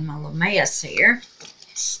going to clean my little mess here.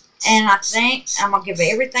 And I think I'm going to give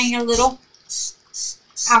everything a little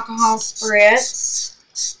alcohol spritz.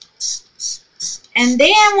 And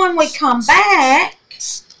then when we come back,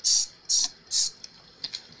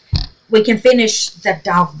 we can finish the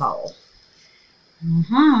dog bowl.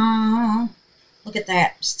 Look at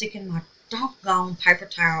that. Sticking my doggone paper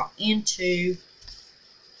towel into.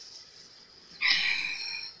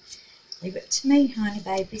 Leave it to me, honey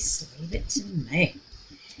babies. Leave it to me.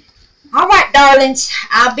 All right, darlings.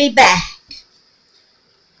 I'll be back.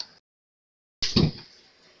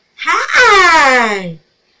 Hi.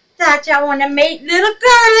 Thought y'all want to meet little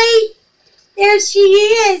girlie. There she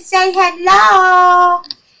is. Say hello.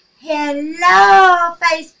 Hello,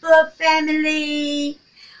 Facebook family.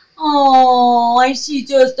 Oh, ain't she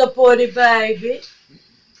just a pretty baby?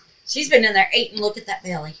 She's been in there eating. Look at that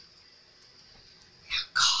belly. Oh,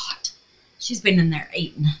 God. She's been in there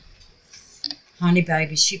eating. Honey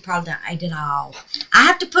baby, she probably done ate it all. I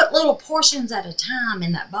have to put little portions at a time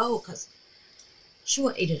in that bowl because she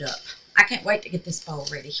will eat it up. I can't wait to get this bowl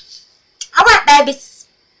ready. All right, babies.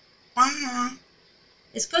 Bye.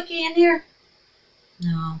 Is Cookie in here?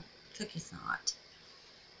 No, Cookie's not.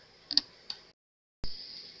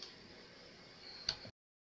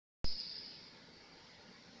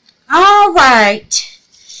 All right.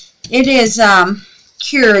 It is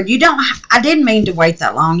cured. You don't. I didn't mean to wait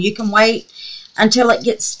that long. You can wait until it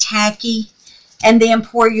gets tacky and then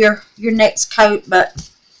pour your next coat. But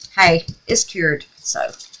hey, it's cured.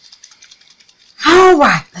 So, all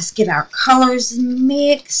right. Let's get our colors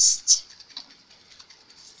mixed.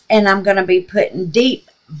 And I'm going to be putting Deep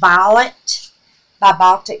Violet by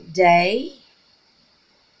Baltic Day.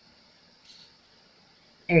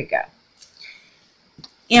 There you go.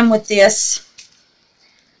 In with this.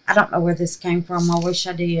 I don't know where this came from. I wish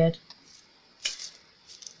I did.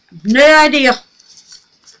 No idea.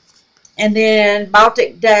 And then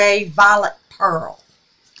Baltic Day Violet Pearl.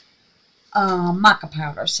 Mica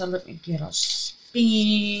powder. So let me get a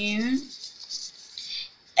spoon.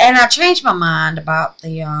 And I changed my mind about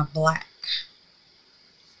the black.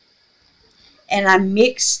 And I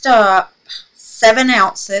mixed up 7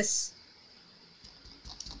 ounces.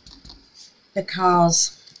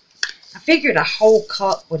 Because I figured a whole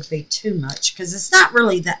cup would be too much. Because it's not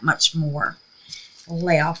really that much more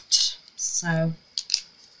left. So I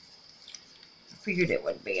figured it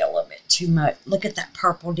would be a little bit too much. Look at that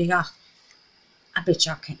purple deal. I bet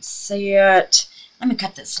y'all can't see it. Let me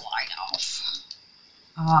cut this light off.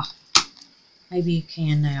 Maybe you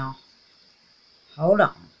can now. Hold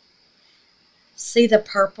on. See the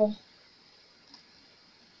purple?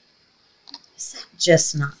 Is that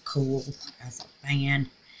just not cool as a fan?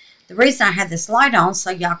 The reason I had this light on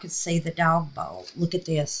so y'all could see the dog bowl. Look at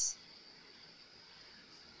this.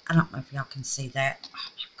 I don't know if y'all can see that.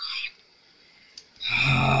 Oh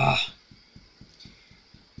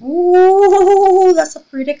my God. Ooh, that's a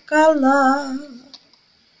pretty color.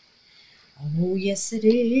 Oh, yes it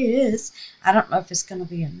is. I don't know if it's going to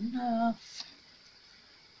be enough.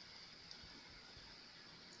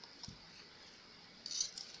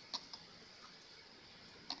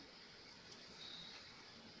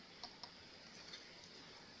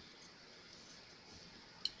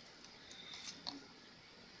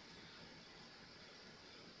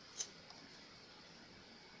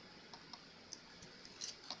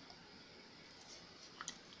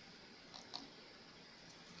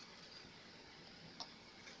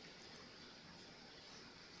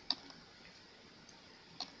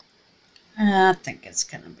 I think it's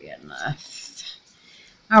going to be enough.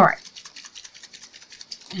 All right.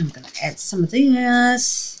 I'm going to add some of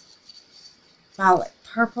this violet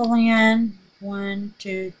purple in. 1,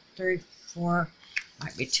 2, 3, 4.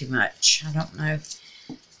 Might be too much. I don't know.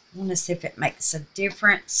 I want to see if it makes a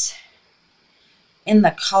difference in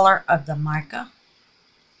the color of the mica.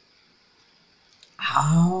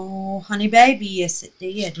 Oh, honey baby, yes it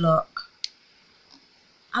did. Look.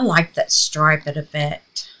 I like that striped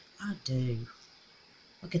effect. I do.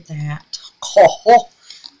 Look at that. Oh,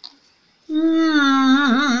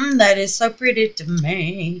 that is so pretty to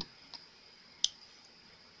me.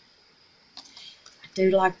 I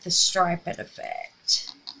do like the striped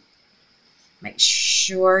effect. Make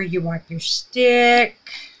sure you wipe your stick.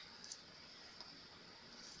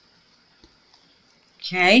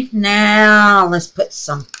 Okay, now let's put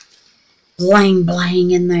some bling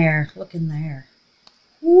bling in there. Look in there.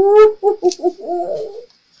 Ooh.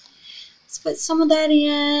 Let's put some of that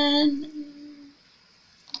in.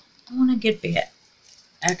 I want a good bit.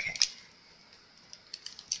 Okay.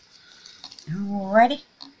 Alrighty.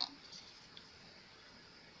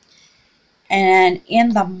 And in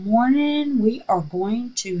the morning, we are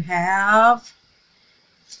going to have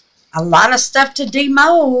a lot of stuff to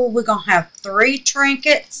demold. We're going to have 3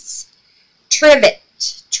 trinkets.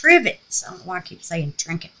 Trivets. I don't know why I keep saying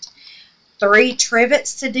trinket. 3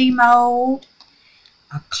 trivets to demold.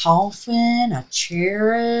 A coffin, a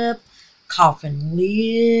cherub, coffin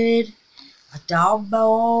lid, a dog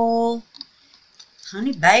bowl.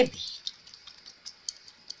 Honey baby.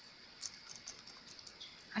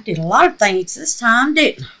 I did a lot of things this time,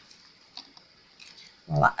 didn't I?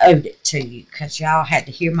 Well, I owed it to you because y'all had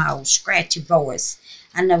to hear my old scratchy voice.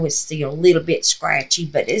 I know it's still a little bit scratchy,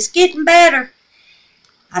 but it's getting better.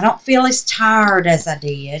 I don't feel as tired as I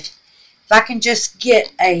did. If I can just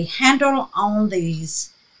get a handle on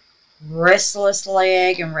these restless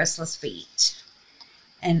leg and restless feet.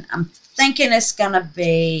 And I'm thinking it's going to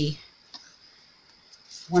be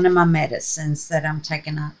one of my medicines that I'm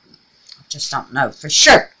taking. I just don't know for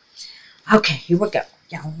sure. Okay, here we go.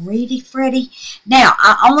 Y'all ready, Freddy? Now,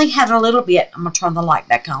 I only had a little bit. I'm going to turn the light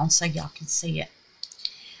back on so y'all can see it.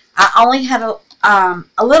 I only had a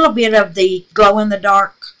little bit of the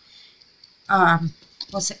glow-in-the-dark,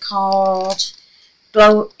 what's it called?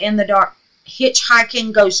 Glow-in-the-dark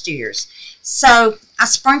hitchhiking ghost ears. So, I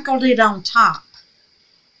sprinkled it on top.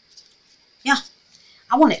 Yeah,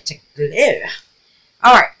 I want it to glue.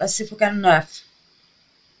 Alright, let's see if we got enough.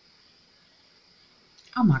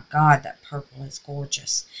 Oh my God, that purple is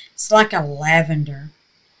gorgeous. It's like a lavender.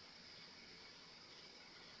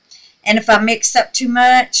 And if I mix up too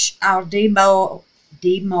much, I'll demold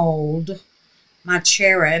my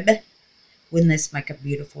cherub. Wouldn't this make a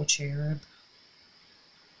beautiful cherub?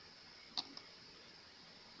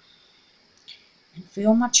 And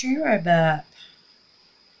fill my cherub up.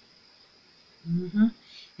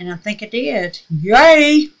 And I think I did.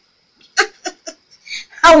 Yay!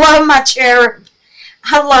 I love my cherub.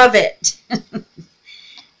 I love it.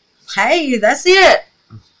 Hey, that's it.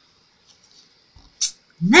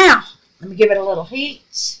 Now, let me give it a little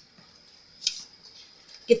heat.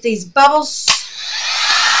 Get these bubbles.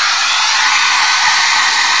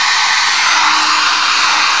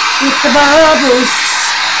 Get the bubbles.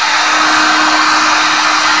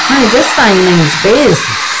 Honey, this thing means business.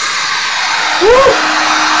 Woo!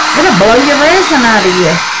 It'll blow your resin out of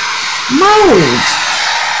your mold.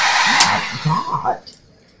 Oh, God.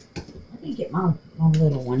 Let me get my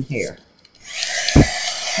little one here.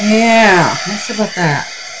 Yeah, let's see about that.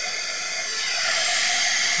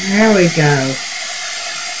 There we go.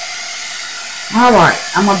 Alright,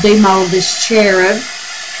 I'm going to demold this cherub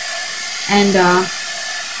and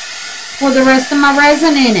pour the rest of my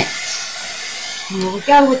resin in it. Here we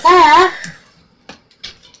go with that.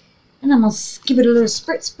 And I'm going to give it a little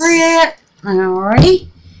spritz. Alrighty.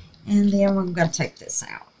 And then we're going to take this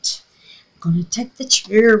out. I'm going to take the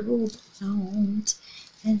cherub out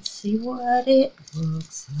and see what it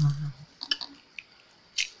looks like.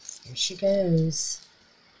 Here she goes.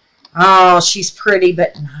 Oh, she's pretty,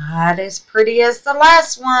 but not as pretty as the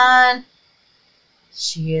last one.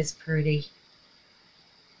 She is pretty.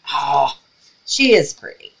 Oh, she is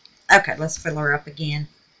pretty. Okay, let's fill her up again.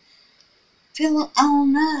 Fill it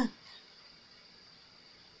on up.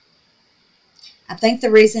 I think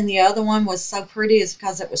the reason the other one was so pretty is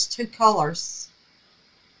because it was 2 colors.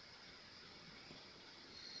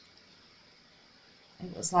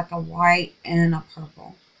 It was like a white and a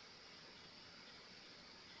purple.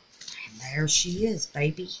 And there she is,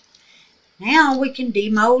 baby. Now we can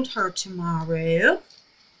demold her tomorrow.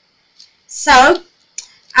 So,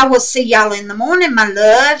 I will see y'all in the morning, my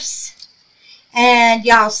loves. And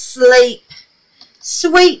y'all sleep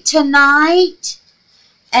sweet tonight.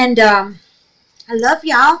 And, I love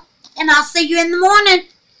y'all. And I'll see you in the morning.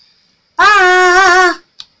 Bye.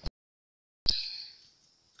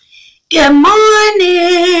 Good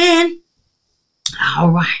morning. All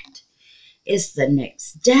right. It's the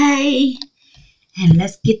next day. And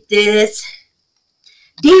let's get this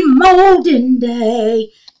demolding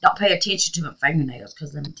day Don't pay attention to my fingernails,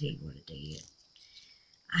 because let me tell you what I did.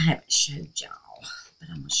 I haven't showed y'all, but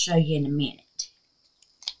I'm going to show you in a minute.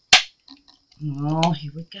 Oh,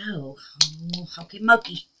 here we go. Oh, hokey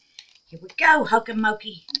mokey. Here we go, hokey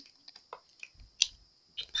mokey.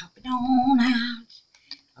 Pop it on out.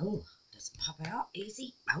 Oh, does it pop out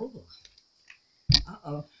easy? Oh.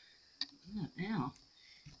 Uh-oh. Not now.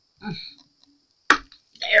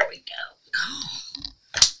 There we go.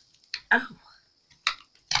 Oh.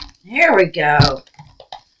 There we go.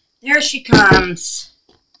 There she comes.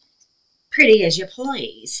 Pretty as you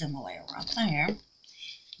please. And we'll lay her right there.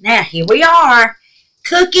 Now, here we are.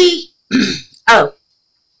 Cookie. Oh.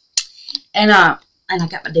 And I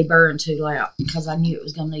got my deburring tool out because I knew it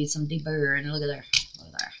was going to need some deburring. Look at there. Look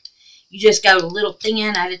at there. You just go a little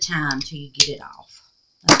thin at a time till you get it off.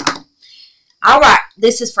 That's all. All right.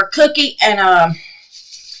 This is for Cookie. And I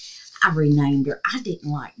renamed her. I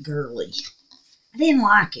didn't like Girly. I didn't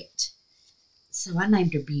like it. So I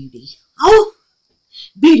named her Beauty. Oh,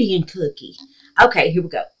 Beauty and Cookie. Okay, here we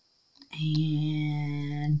go.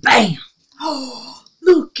 And bam. Oh,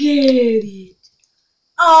 look at it.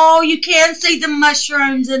 Oh, you can see the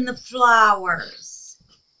mushrooms and the flowers.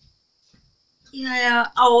 Yeah.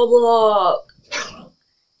 Oh, look.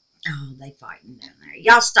 Oh, they fighting down there.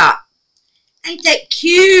 Y'all stop. Ain't that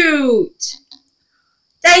cute?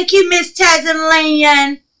 Thank you, Miss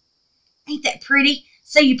Tazanlian. Ain't that pretty?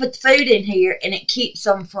 See, you put the food in here, and it keeps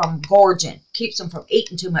them from gorging. Keeps them from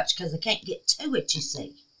eating too much because they can't get to it, you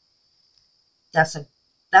see. That's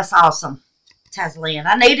awesome, Tazanlian.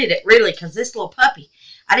 I needed it, really, because this little puppy,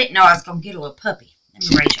 I didn't know I was going to get a little puppy. Let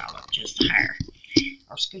me raise y'all up just a hair.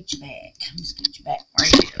 Or scoot you back. Let me scoot you back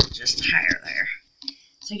right here. Just a hair there.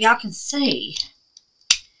 So y'all can see.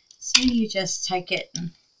 So you just take it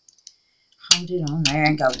and hold it on there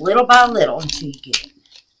and go little by little until you get it.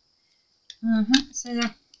 See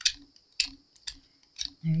there?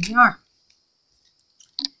 There you are.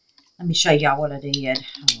 Let me show y'all what I did.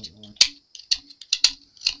 Oh, Lord.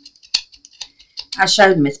 I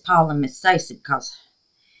showed Miss Paul and Miss Stacy because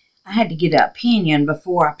I had to get an opinion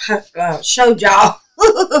before I showed y'all.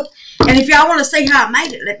 And if y'all want to see how I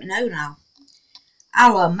made it, let me know and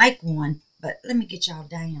I'll make one. But let me get y'all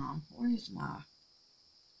down. Where is my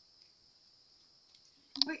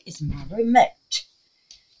remote?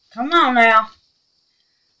 Come on now.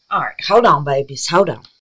 All right, hold on, babies. Hold on.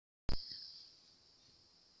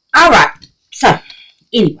 All right. So,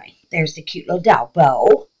 anyway, there's the cute little dog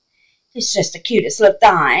bowl. It's just the cutest little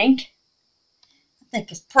thing. I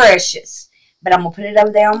think it's precious. But I'm going to put it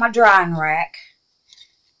over there on my drying rack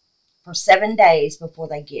for 7 days before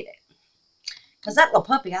they get it. Because that little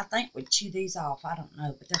puppy, I think, would chew these off. I don't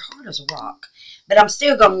know. But they're hard as a rock. But I'm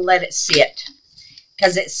still going to let it sit.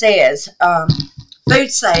 Because it says,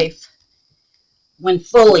 food safe when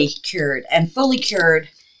fully cured. And fully cured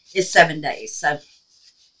is 7 days. So,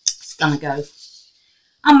 it's going to go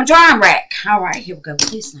on my drying rack. All right, here we go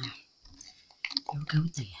with this now. Here we go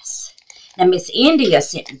with this. Now, Miss India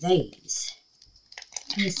sent me these.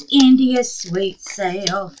 Miss India's sweet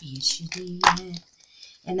self. Yes, she did.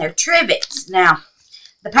 And they're trivets. Now,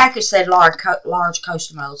 the package said large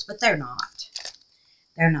coastal molds, but they're not.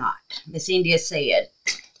 They're not. Miss India said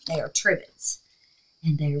they are trivets.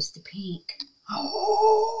 And there's the pink.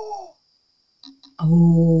 Oh,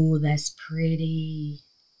 that's pretty.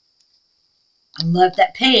 I love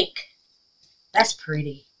that pink. That's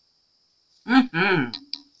pretty. I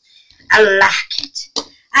like it.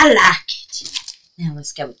 I like it. Now,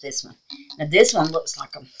 let's go with this one. Now, this one looks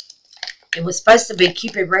like it was supposed to be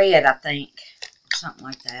Cupid red, I think. Or something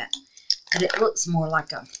like that. But it looks more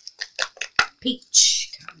like a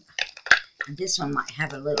peach. And this one might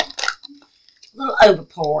have a little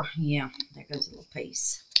overpour. Yeah, there goes a little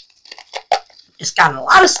piece. It's got a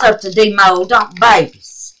lot of stuff to demold, don't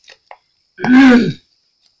babies?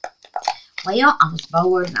 Well, I was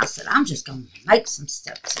bored and I said, I'm just going to make some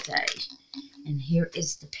stuff today. And here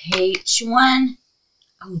is the peach one.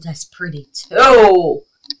 Oh, that's pretty too.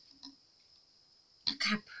 Look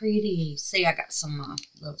how pretty. See, I got some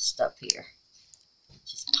little stuff here.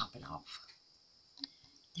 Just pop it off.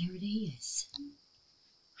 There it is.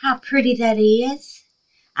 How pretty that is.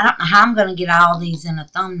 I don't know how I'm going to get all these in a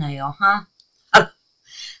thumbnail, huh?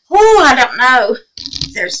 Oh, I don't know.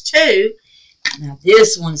 There's two. Now,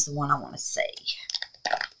 this one's the one I want to see.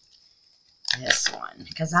 This one.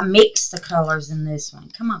 Because I mixed the colors in this one.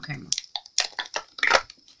 Come on, camera.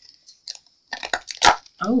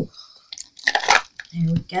 Oh.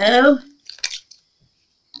 There we go.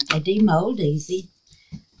 They demold easy.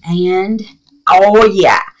 And, oh,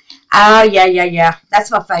 yeah. Oh, yeah.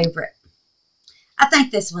 That's my favorite. I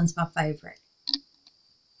think this one's my favorite.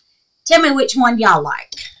 Tell me which one y'all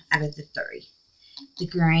like out of the three. The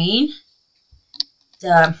green,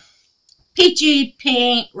 the peachy,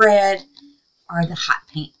 pink, red, or the hot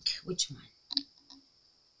pink. Which one?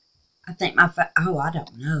 I think oh, I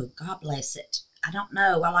don't know. God bless it. I don't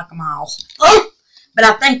know. I like them all. Oh! But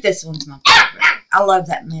I think this one's my favorite. I love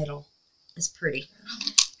that middle. It's pretty.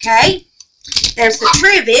 Okay. There's the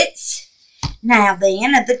trivets. Now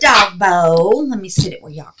then, at the dog bowl. Let me sit it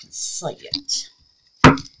where y'all can see it.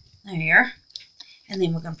 There. And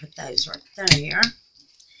then we're going to put those right there.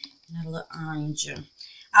 And a little angel.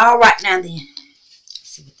 All right, now then. Let's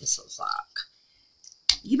see what this looks like.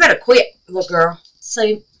 You better quit, little girl.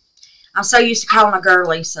 See, I'm so used to calling her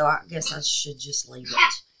girly, so I guess I should just leave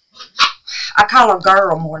it. I call her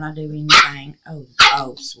girl more than I do anything.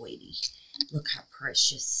 Oh, sweetie. Look how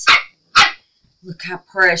precious. Look how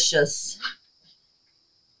precious.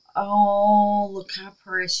 Oh, look how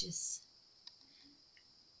precious.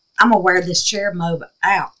 I'm going to wear this chair mob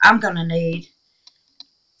out. I'm going to need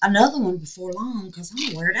another one before long because I'm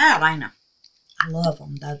going to wear it out, ain't I? I love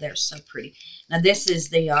them, though. They're so pretty. Now, this is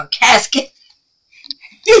the casket.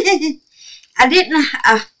 I didn't,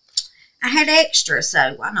 I had extra,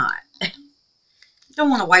 so why not?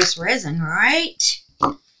 Don't want to waste resin, right?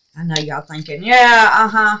 I know y'all thinking,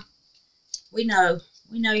 yeah, we know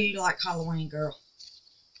you like Halloween, girl.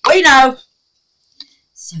 We know.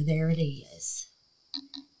 So there it is.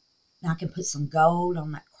 Now I can put some gold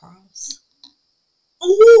on that cross.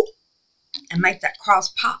 Ooh! And make that cross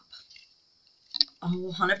pop.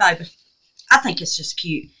 Oh, honey baby. I think it's just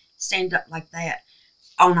cute. Stand up like that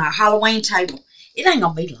on our Halloween table. It ain't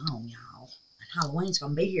going to be long, y'all. And Halloween's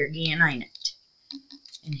going to be here again, ain't it?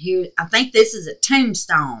 And here, I think this is a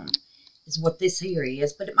tombstone, is what this here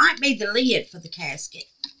is. But it might be the lid for the casket.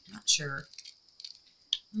 Not sure.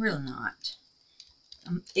 I'm really not.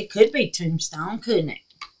 It could be tombstone, couldn't it?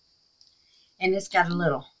 And it's got a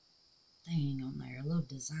little thing on there, a little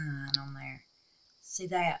design on there. See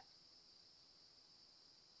that?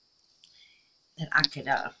 That I could,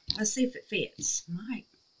 let's see if it fits. Might.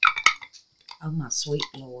 Oh, my sweet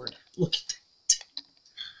Lord. Look at that.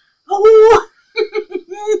 Oh!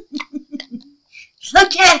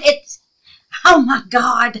 Look at it. Oh, my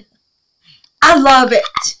God. I love it.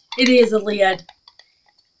 It is a lid.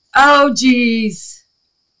 Oh, geez.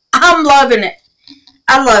 I'm loving it.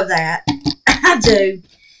 I love that. I do.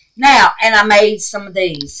 Now, and I made some of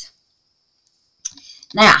these.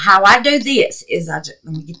 Now, how I do this is let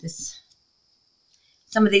me get this.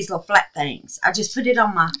 Some of these little flat things. I just put it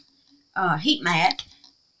on my heat mat.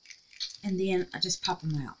 And then I just pop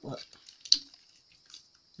them out. Look.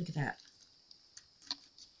 Look at that.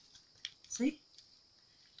 See?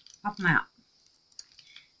 Pop them out.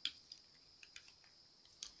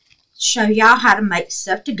 Show y'all how to make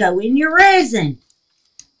stuff to go in your resin.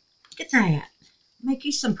 Look at that. Make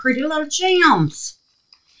you some pretty little gems.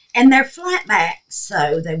 And they're flat back,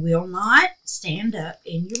 so they will not stand up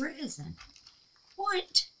in your resin.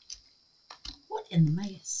 What? What in the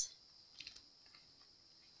mess?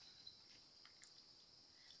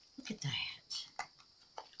 Look at that.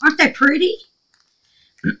 Aren't they pretty?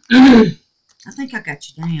 I think I got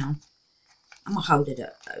you down. I'm going to hold it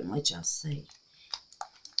up, though, and let y'all see.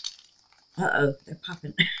 Uh-oh, they're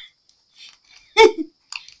popping.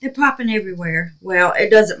 They're popping everywhere. Well, it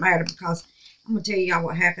doesn't matter because I'm going to tell y'all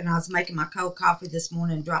what happened. I was making my cold coffee this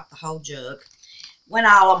morning and dropped the whole jug. Went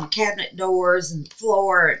all on my cabinet doors and the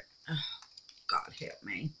floor. And, oh, God help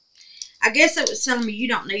me. I guess it was telling me you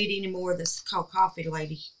don't need any more of this cold coffee,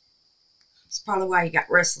 lady. It's probably why you got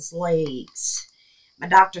restless legs. My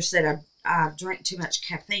doctor said I drink too much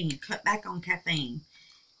caffeine. Cut back on caffeine.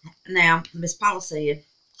 Now, Miss Paula said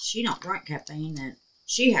she don't drink caffeine and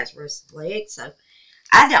she has restless legs, so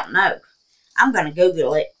I don't know. I'm going to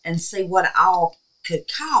Google it and see what all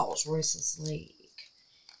could cause restless leg.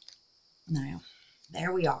 Now,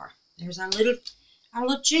 there we are. There's our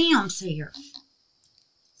little gems here.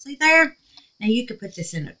 See there? Now, you could put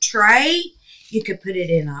this in a tray. You could put it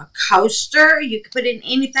in a coaster. You could put it in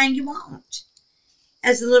anything you want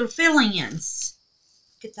as a little fill-ins.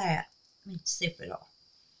 Look at that. Let me sip it all.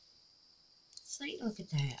 See? Look at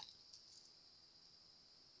that.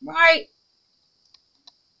 Right?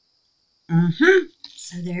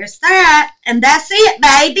 So there's that. And that's it,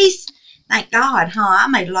 babies. Thank God, huh? I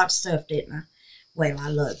made a lot of stuff, didn't I? Well, I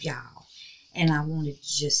love y'all. And I wanted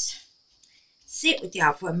to just sit with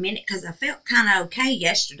y'all for a minute because I felt kind of okay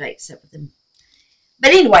yesterday except with them.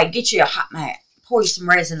 But anyway, get you a hot mat. Pour you some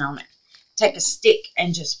resin on it. Take a stick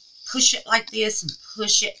and just push it like this and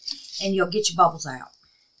push it. And you'll get your bubbles out.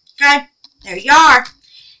 Okay? There you are.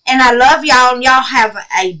 And I love y'all. And y'all have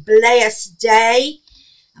a blessed day.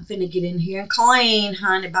 I'm finna get in here and clean,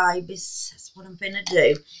 honey babies. That's what I'm finna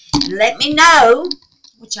do. And let me know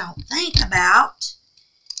what y'all think about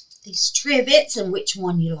these trivets and which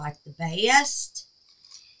one you like the best.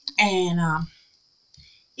 And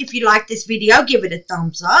if you like this video, give it a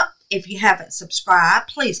thumbs up. If you haven't subscribed,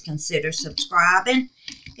 please consider subscribing.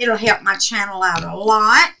 It'll help my channel out a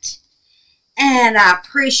lot. And I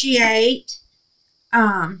appreciate,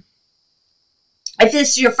 if this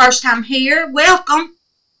is your first time here, welcome.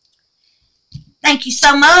 Thank you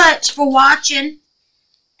so much for watching.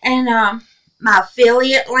 And my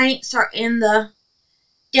affiliate links are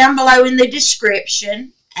down below in the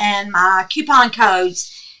description. And my coupon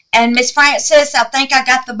codes. And Miss Frances, I think I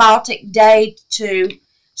got the Baltic Day to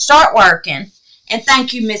start working. And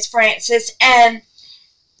thank you, Miss Frances. And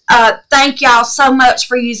thank y'all so much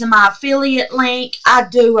for using my affiliate link. I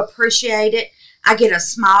do appreciate it. I get a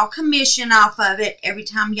small commission off of it every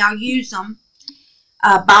time y'all use them.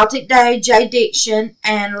 Baltic Day, J Diction,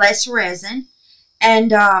 and Less Resin.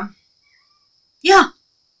 And, yeah.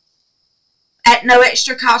 At no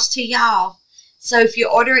extra cost to y'all. So if you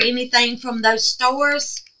order anything from those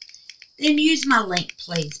stores, then use my link,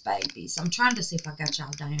 please, babies. I'm trying to see if I got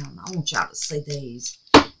y'all down. I want y'all to see these.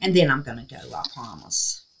 And then I'm going to go, I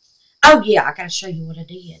promise. Oh, yeah, I got to show you what I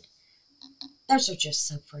did. Those are just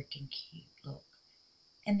so freaking cute. Look.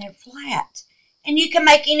 And they're flat. And you can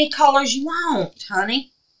make any colors you want,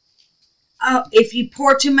 honey. If you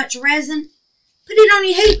pour too much resin, put it on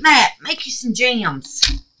your heat mat. Make you some gems.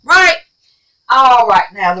 Right? All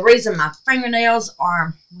right. Now, the reason my fingernails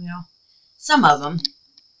are, well, some of them.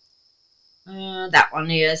 That one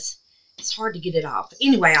is. It's hard to get it off.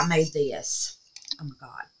 Anyway, I made this. Oh, my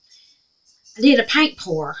God. I did a paint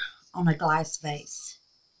pour on a glass vase.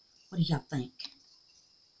 What do y'all think?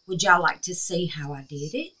 Would y'all like to see how I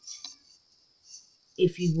did it?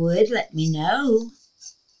 If you would, let me know.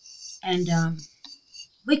 And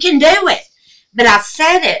we can do it. But I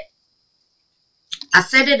set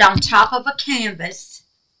it on top of a canvas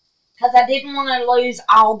because I didn't want to lose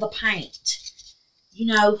all the paint. You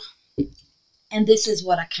know, and this is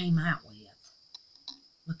what I came out with.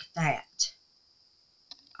 Look at that.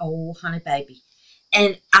 Oh, honey baby.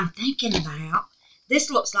 And I'm thinking about, this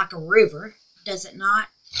looks like a river, does it not?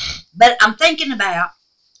 But I'm thinking about,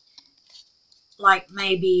 like,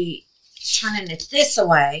 maybe turning it this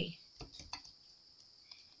way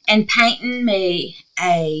and painting me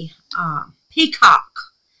a peacock.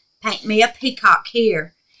 Paint me a peacock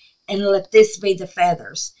here and let this be the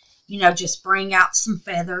feathers. You know, just bring out some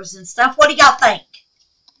feathers and stuff. What do y'all think?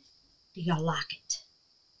 Do y'all like it?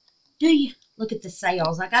 Do you? Look at the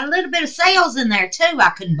sails. I got a little bit of sails in there, too.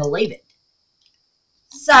 I couldn't believe it.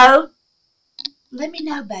 So, let me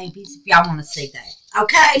know, babies, if y'all want to see that.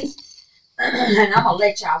 Okay? And I'm going to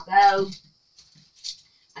let y'all go.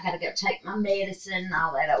 I got to go take my medicine and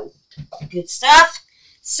all that old good stuff.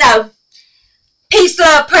 So, peace,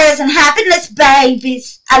 love, prayers, and happiness,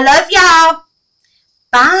 babies. I love y'all.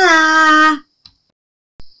 Bye.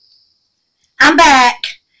 I'm back.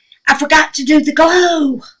 I forgot to do the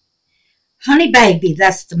glow. Honey baby,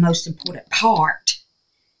 that's the most important part.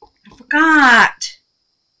 I forgot.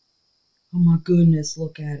 Oh my goodness,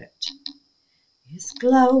 look at it. It's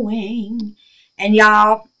glowing. And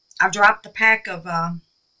y'all, I dropped the pack of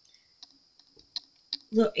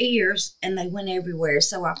little ears and they went everywhere.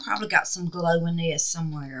 So I probably got some glow in this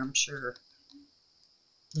somewhere, I'm sure.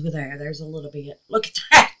 Look at there. There's a little bit. Look at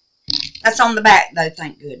that. That's on the back, though,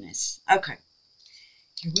 thank goodness. Okay.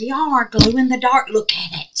 Here we are, glow in the dark. Look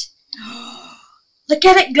at it. Look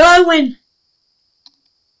at it glowing.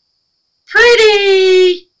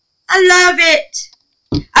 Pretty. I love it.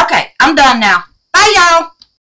 Okay, I'm done now. Bye, y'all.